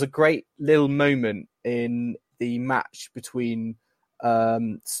 there was a great little moment in the match between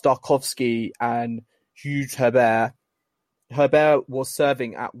Starkovsky and Hugues Herbert. Herbert was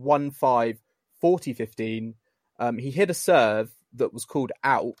serving at 1-5, 40-15. He hit a serve that was called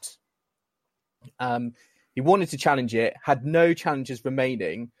out. He wanted to challenge it, had no challenges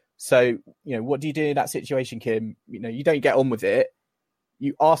remaining. So, what do you do in that situation, Kim? You don't get on with it.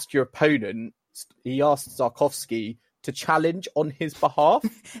 You ask your opponent. He asked Starkovsky to challenge on his behalf.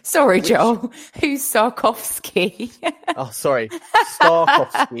 Sorry, Joel. Who's Starkovsky? Oh, sorry.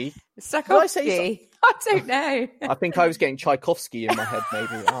 Starkovsky. Starkovsky. I don't know. I think I was getting Tchaikovsky in my head,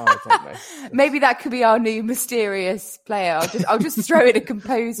 maybe. I don't know. Maybe that could be our new mysterious player. I'll just throw in a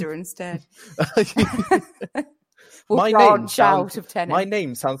composer instead. We'll branch out of tennis. My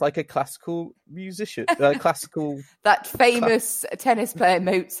name sounds like a classical musician. That famous tennis player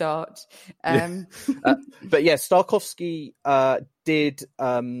Mozart. But yeah, Starkovsky did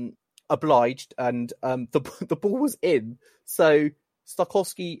obliged, and the ball was in. So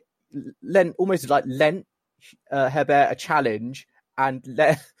Starkovsky lent Herbert a challenge and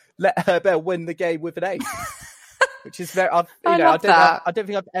let Herbert win the game with an ace, which is very. I don't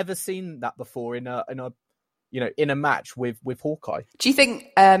think I've ever seen that before in a match with Hawkeye. Do you think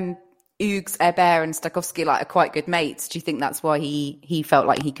Hugues Herbert and Starkovsky are quite good mates? Do you think that's why he felt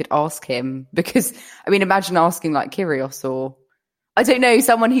like he could ask him? Because imagine asking Kyrgios, or I don't know,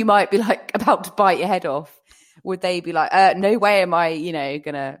 someone who might be about to bite your head off. Would they be no way am I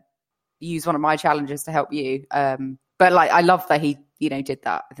gonna use one of my challenges to help you? But I love that he did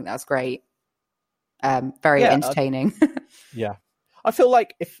that. I think that's great. Very entertaining. Yeah, I feel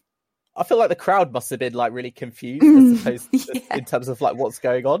like the crowd must have been really confused, I suppose, in terms of what's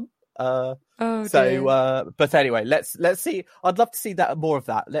going on. Oh, so, but anyway, let's see. I'd love to see that more of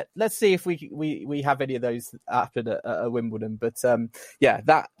that. Let's see if we have any of those happen at Wimbledon. But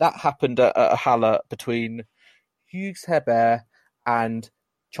that happened at Halle between Hughes Herbert and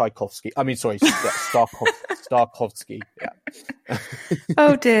Tchaikovsky. I mean, sorry, Starkovsky. Yeah.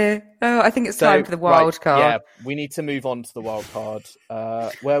 Oh dear. Oh, I think it's time for the wild card. Yeah, we need to move on to the wild card,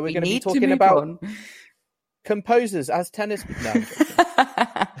 where we're going to be talking about composers as tennis. No.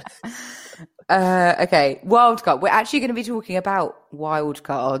 Okay, wild card. We're actually going to be talking about wild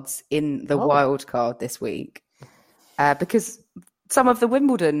cards in the wild card this week, because some of the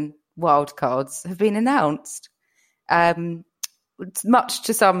Wimbledon wild cards have been announced. Much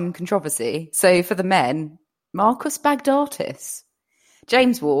to some controversy. So for the men, Marcus Baghdatis,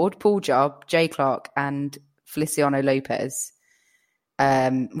 James Ward, Paul Jubb, Jay Clark, and Feliciano Lopez.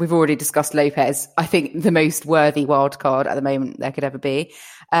 We've already discussed Lopez. I think the most worthy wild card at the moment there could ever be.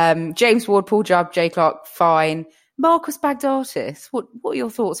 James Ward, Paul Jubb, Jay Clark, fine. Marcus Baghdatis, what are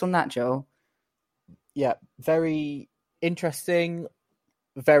your thoughts on that, Joel? Yeah, very interesting.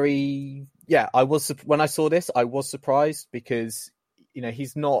 When I saw this, I was surprised because,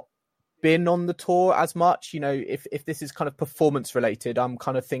 he's not been on the tour as much. If this is kind of performance related, I'm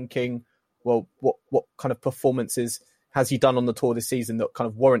kind of thinking, well, what kind of performances has he done on the tour this season that kind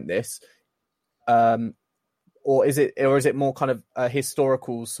of warrant this? Or is it more kind of a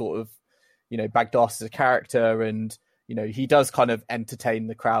historical sort of, Baghdatis as a character, and, he does kind of entertain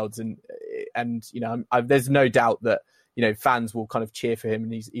the crowds, and there's no doubt that, fans will kind of cheer for him,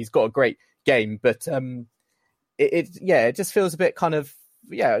 and he's got a great game, but it just feels a bit kind of,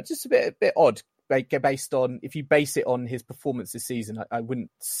 just a bit odd, based on, if you base it on his performance this season, I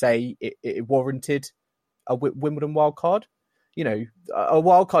wouldn't say it warranted a Wimbledon wildcard. A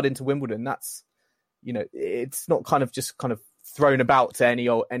wildcard into Wimbledon, that's, it's not kind of just kind of thrown about to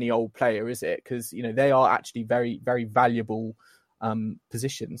any old player, is it? Because, they are actually very, very valuable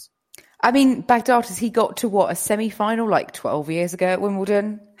positions. I mean, Baghdatis, he got to a semi-final like 12 years ago at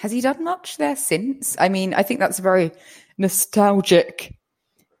Wimbledon. Has he done much there since? I mean, I think that's a very nostalgic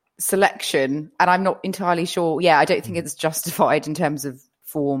selection, and I'm not entirely sure. Yeah, I don't think it's justified in terms of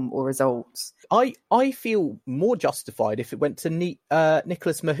form or results. I feel more justified if it went to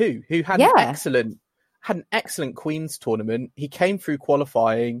Nicholas Mahut, who had an excellent Queen's tournament. He came through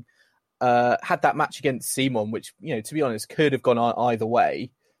qualifying, had that match against Simon, which, to be honest, could have gone either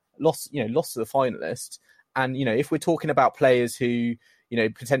way. Lost to the finalist. And, if we're talking about players who,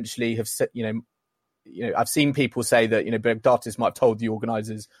 potentially have, I've seen people say that, Baghdatis might have told the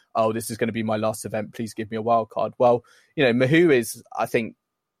organisers, oh, this is going to be my last event, please give me a wild card. Well, Mahut is, I think,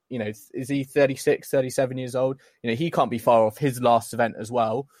 is he 36, 37 years old? He can't be far off his last event as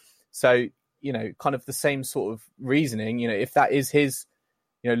well. So, kind of the same sort of reasoning, if that is his,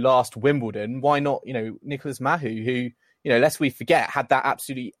 last Wimbledon, why not, Nicholas Mahut, who, lest we forget, had that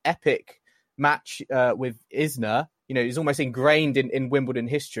absolutely epic match with Isner. He's almost ingrained in Wimbledon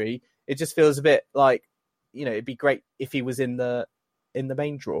history. It just feels a bit like, it'd be great if he was in the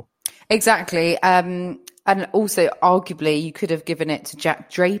main draw. Exactly. And also, arguably, you could have given it to Jack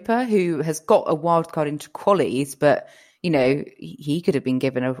Draper, who has got a wild card into qualies, but, he could have been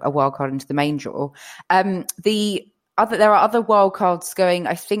given a wild card into the main draw. There are other wild cards going,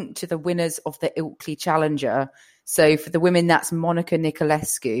 I think, to the winners of the Ilkley Challenger. So for the women, that's Monica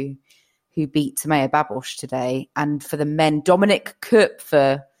Niculescu, who beat Tamea Babos today. And for the men, Dominic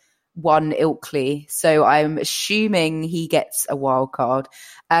Koepfer won Ilkley. So I'm assuming he gets a wild card.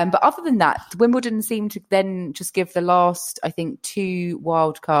 But other than that, Wimbledon seemed to then just give the last, I think, 2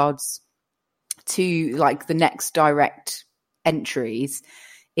 wild cards to like the next direct entries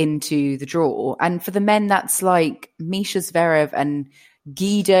into the draw. And for the men, that's like Misha Zverev and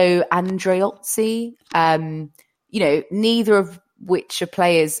Guido Andreozzi. Neither of which are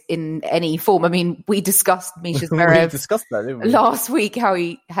players in any form. I mean, we discussed Misha Zverev last week, how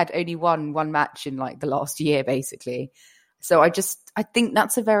he had only won one match in like the last year, basically. So I think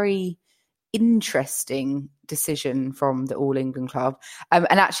that's a very interesting decision from the All England Club. And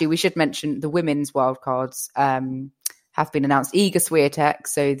actually, we should mention the women's wildcards have been announced. Iga Swiatek,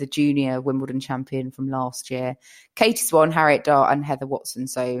 so the junior Wimbledon champion from last year, Katie Swan, Harriet Dart, and Heather Watson.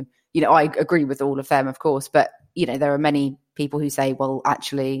 So, I agree with all of them, of course, but, there are many people who say, well,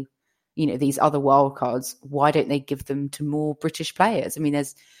 actually, these other wildcards, why don't they give them to more British players? I mean,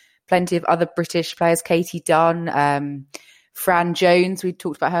 there's plenty of other British players, Katie Dunn, Fran Jones, we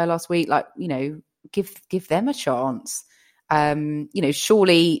talked about her last week, like, give them a chance.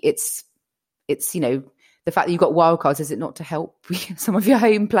 Surely it's the fact that you've got wildcards, is it not to help some of your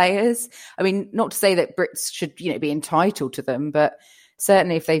home players? I mean, not to say that Brits should, be entitled to them, but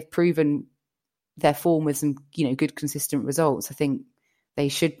certainly if they've proven their form with some, good consistent results, I think they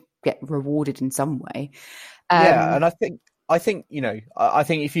should get rewarded in some way. And I think I think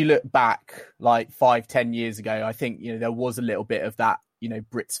if you look back like 5-10 years ago, I think there was a little bit of that.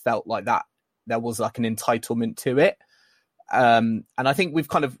 Brits felt like that there was like an entitlement to it, and I think we've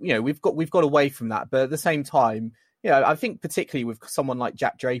kind of we've got away from that. But at the same time, I think particularly with someone like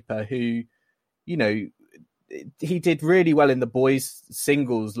Jack Draper, who he did really well in the boys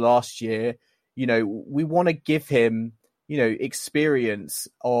singles last year. We want to give him experience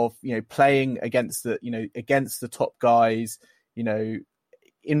of playing against the top guys,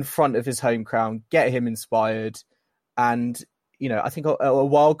 in front of his home crowd, get him inspired, and I think a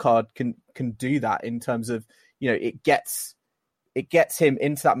wild card can do that in terms of it gets him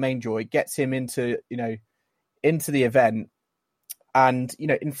into that main draw, it gets him into the event, and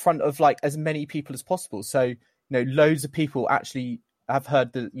in front of like as many people as possible. So loads of people actually have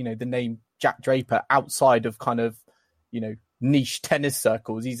heard the name Jack Draper outside of kind of niche tennis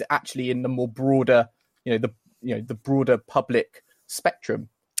circles. He's actually in the more broader the broader public spectrum.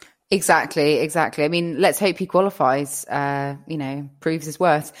 Exactly. I mean, let's hope he qualifies, proves his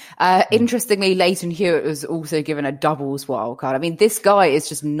worth. Interestingly, Leighton Hewitt was also given a doubles wildcard. I mean, this guy is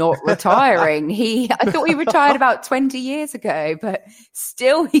just not retiring. I thought he retired about 20 years ago, but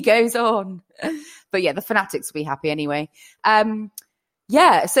still he goes on. But yeah, the fanatics will be happy anyway.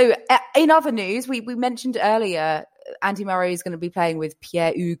 So in other news, we mentioned earlier, Andy Murray is going to be playing with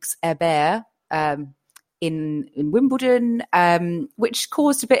Pierre-Hugues Herbert in Wimbledon, which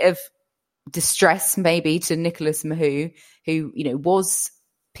caused a bit of distress maybe to Nicolas Mahut, who was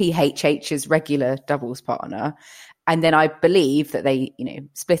PHH's regular doubles partner, and then I believe that they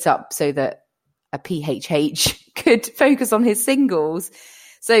split up so that a PHH could focus on his singles.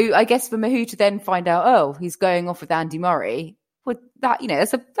 So I guess for Mahut to then find out, he's going off with Andy Murray, well, that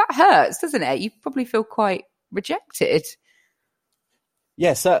that hurts, doesn't it? You probably feel quite rejected.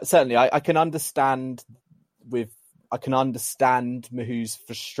 Yeah, certainly. I can understand Mahut's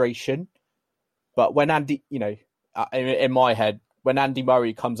frustration, but when Andy, in my head, when Andy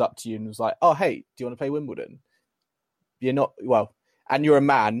Murray comes up to you and was like, "Oh, hey, do you want to play Wimbledon?" You're not and you're a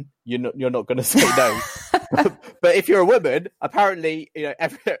man. You're not going to say no. But if you're a woman, apparently,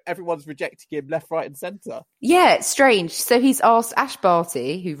 everyone's rejecting him left, right, and centre. Yeah, it's strange. So he's asked Ash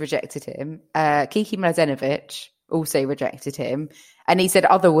Barty, who rejected him, Kiki Mladenovic also rejected him, and he said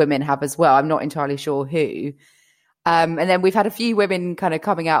other women have as well. I'm not entirely sure who. And then we've had a few women kind of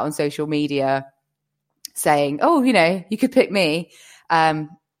coming out on social media saying, "Oh, you could pick me." I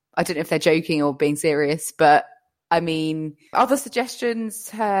don't know if they're joking or being serious, but I mean, other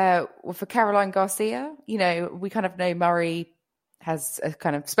suggestions were for Caroline Garcia. We kind of know Murray has a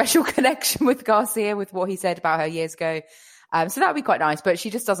kind of special connection with Garcia with what he said about her years ago. So that would be quite nice, but she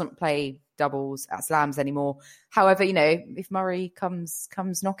just doesn't play doubles at slams anymore. However, if Murray comes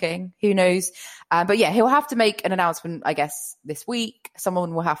knocking, who knows? But yeah, he'll have to make an announcement, I guess, this week.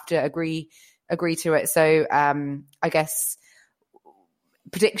 Someone will have to agree to it. So I guess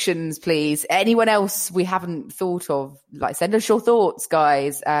predictions, please. Anyone else we haven't thought of? Like, send us your thoughts,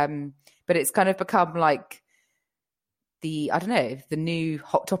 guys. But it's kind of become like the new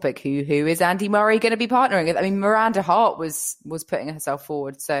hot topic. Who is Andy Murray going to be partnering with? I mean, Miranda Hart was putting herself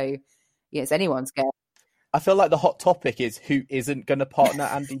forward, so yeah, it's anyone's guess. I feel like the hot topic is who isn't going to partner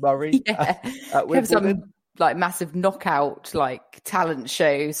Andy Murray. Have some like massive knockout, like talent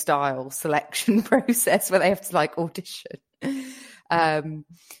show style selection process where they have to like audition. Do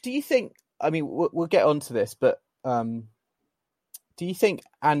you think? I mean, we'll get onto this, but do you think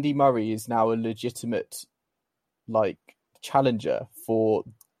Andy Murray is now a legitimate like challenger for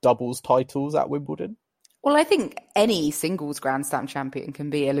doubles titles at Wimbledon? Well, I think any singles Grand Slam champion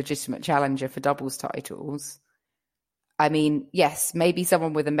can be a legitimate challenger for doubles titles. I mean, yes, maybe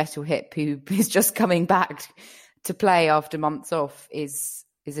someone with a metal hip who is just coming back to play after months off is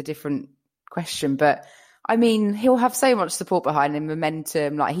a different question. But I mean, he'll have so much support behind him,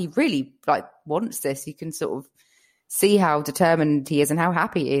 momentum. Like, he really wants this. You can sort of see how determined he is and how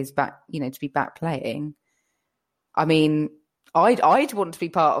happy he is back, to be back playing. I mean, I'd want to be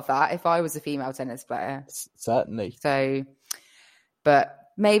part of that if I was a female tennis player. Certainly. So, but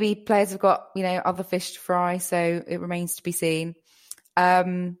maybe players have got, other fish to fry, so it remains to be seen.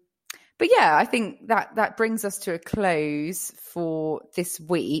 But yeah, I think that brings us to a close for this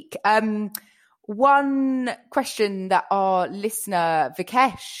week. One question that our listener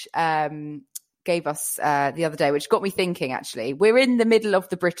Vikesh gave us the other day, which got me thinking, actually. We're in the middle of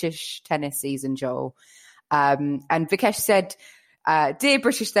the British tennis season, Joel. And Vikesh said, Dear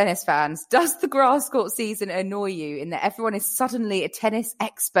British tennis fans, does the grass court season annoy you in that everyone is suddenly a tennis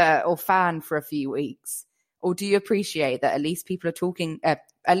expert or fan for a few weeks? Or do you appreciate that at least people are taking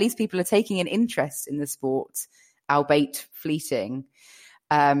an interest in the sport, albeit fleeting?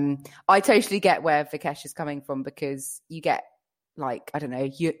 I totally get where Vikesh is coming from, because you get, like, I don't know,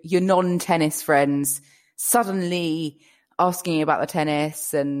 your non-tennis friends suddenly asking you about the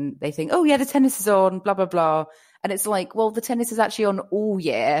tennis, and they think, oh yeah, the tennis is on, blah, blah, blah. And it's like, well, the tennis is actually on all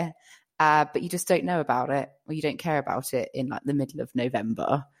year, but you just don't know about it, or you don't care about it in like the middle of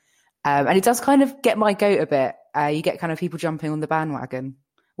November. And it does kind of get my goat a bit. You get kind of people jumping on the bandwagon.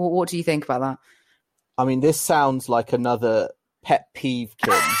 What do you think about that? I mean, this sounds like another pet peeve,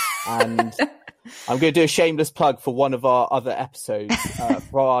 Kim. And I'm going to do a shameless plug for one of our other episodes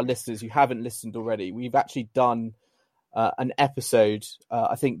for our listeners who haven't listened already. We've actually done an episode,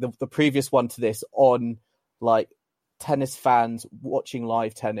 I think the previous one to this, on like tennis fans watching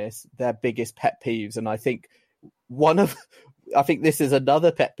live tennis, their biggest pet peeves. And I think this is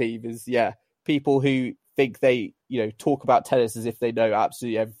another pet peeve is, people who think they, talk about tennis as if they know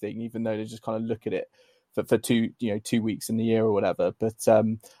absolutely everything, even though they just kind of look at it for 2 weeks in the year or whatever. But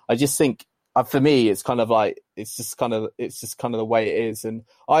I just think, for me, it's kind of like, it's just kind of the way it is. And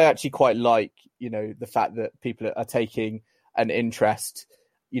I actually quite like, the fact that people are taking an interest.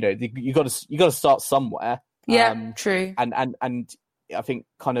 You got to start somewhere. Yeah, true. And I think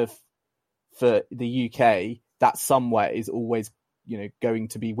kind of for the UK, that somewhere is always, going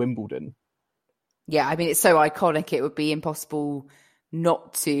to be Wimbledon. Yeah, I mean, it's so iconic. It would be impossible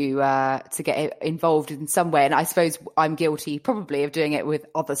not to get involved in some way. And I suppose I'm guilty probably of doing it with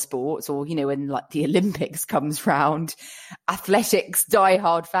other sports, or, when like the Olympics comes round, athletics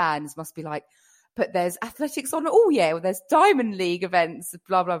diehard fans must be like, but there's athletics on all year, or there's Diamond League events,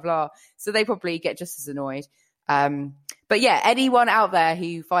 blah, blah, blah. So they probably get just as annoyed. But yeah, anyone out there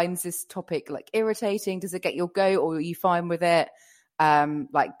who finds this topic like irritating, does it get your goat, or are you fine with it?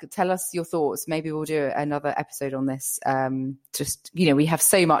 Tell us your thoughts. Maybe we'll do another episode on this. We have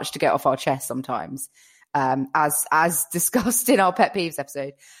so much to get off our chest sometimes, as discussed in our pet peeves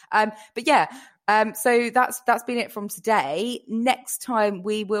episode. So that's been it from today. Next time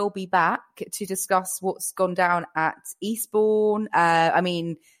we will be back to discuss what's gone down at Eastbourne.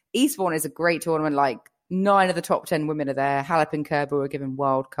 Eastbourne is a great tournament. Like 9 of the top 10 women are there. Halle and Kerber were given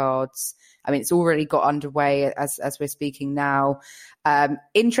wild cards. It's already got underway as we're speaking now.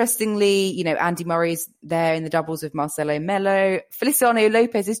 Interestingly, Andy Murray's there in the doubles with Marcelo Melo. Feliciano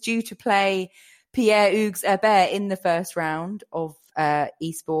Lopez is due to play Pierre-Hugues Herbert in the first round of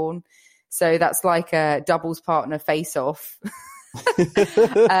Eastbourne. So that's like a doubles partner face-off.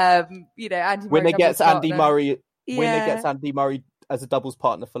 Andy Murray winner gets Andy Murray. Yeah. Winner gets Andy Murray as a doubles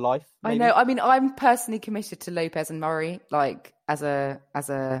partner for life. Maybe. I know. I'm personally committed to Lopez and Murray, like as a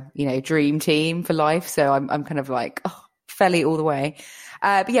dream team for life. So I'm kind of like Felly all the way.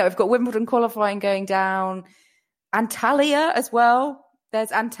 We've got Wimbledon qualifying going down, Antalya as well. There's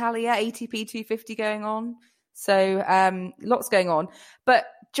Antalya ATP 250 going on. So lots going on. But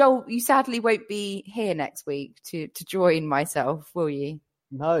Joel, you sadly won't be here next week to join myself, will you?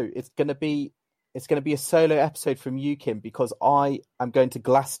 No, it's going to be a solo episode from you, Kim, because I am going to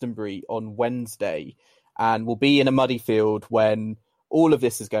Glastonbury on Wednesday, and we'll be in a muddy field when all of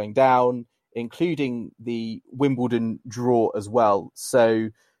this is going down, including the Wimbledon draw as well.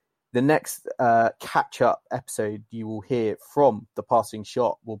 So the next catch-up episode you will hear from The Passing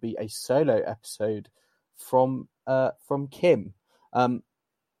Shot will be a solo episode from Kim.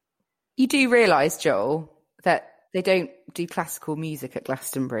 You do realise, Joel, that they don't do classical music at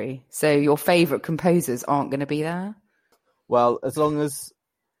Glastonbury, so your favourite composers aren't going to be there? Well, as long as...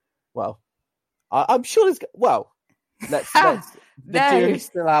 Well, I'm sure there's... Well, let's the jury's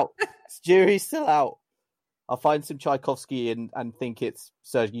still out. Jury's still out. I'll find some Tchaikovsky and think it's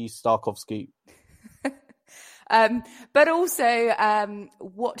Sergei Starkovsky. But also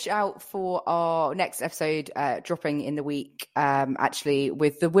watch out for our next episode dropping in the week, actually,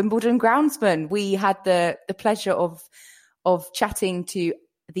 with the Wimbledon groundsman. We had the pleasure of chatting to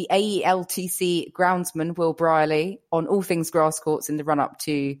the AELTC groundsman, Will Brierley, on all things grass courts in the run-up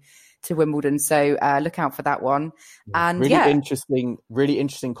to Wimbledon. So look out for that one. And really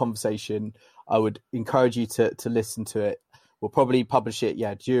interesting conversation. I would encourage you to listen to it. We'll probably publish it,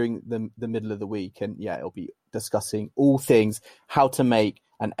 during the middle of the week. And it'll be discussing all things how to make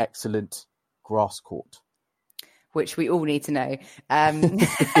an excellent grass court. Which we all need to know.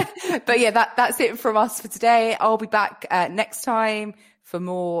 But that's it from us for today. I'll be back next time for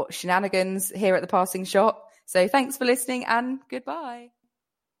more shenanigans here at The Passing Shot. So thanks for listening and goodbye.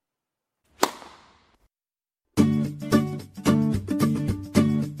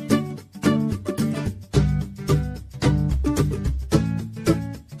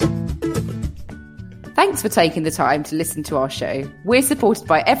 Thanks for taking the time to listen to our show. We're supported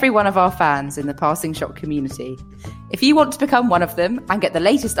by every one of our fans in the Passing Shot community. If you want to become one of them and get the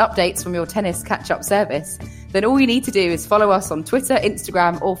latest updates from your tennis catch-up service, then all you need to do is follow us on Twitter,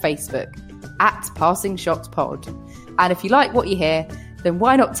 Instagram or Facebook @PassingShotsPod. And if you like what you hear, then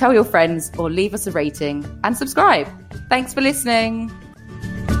why not tell your friends or leave us a rating and subscribe. Thanks for listening.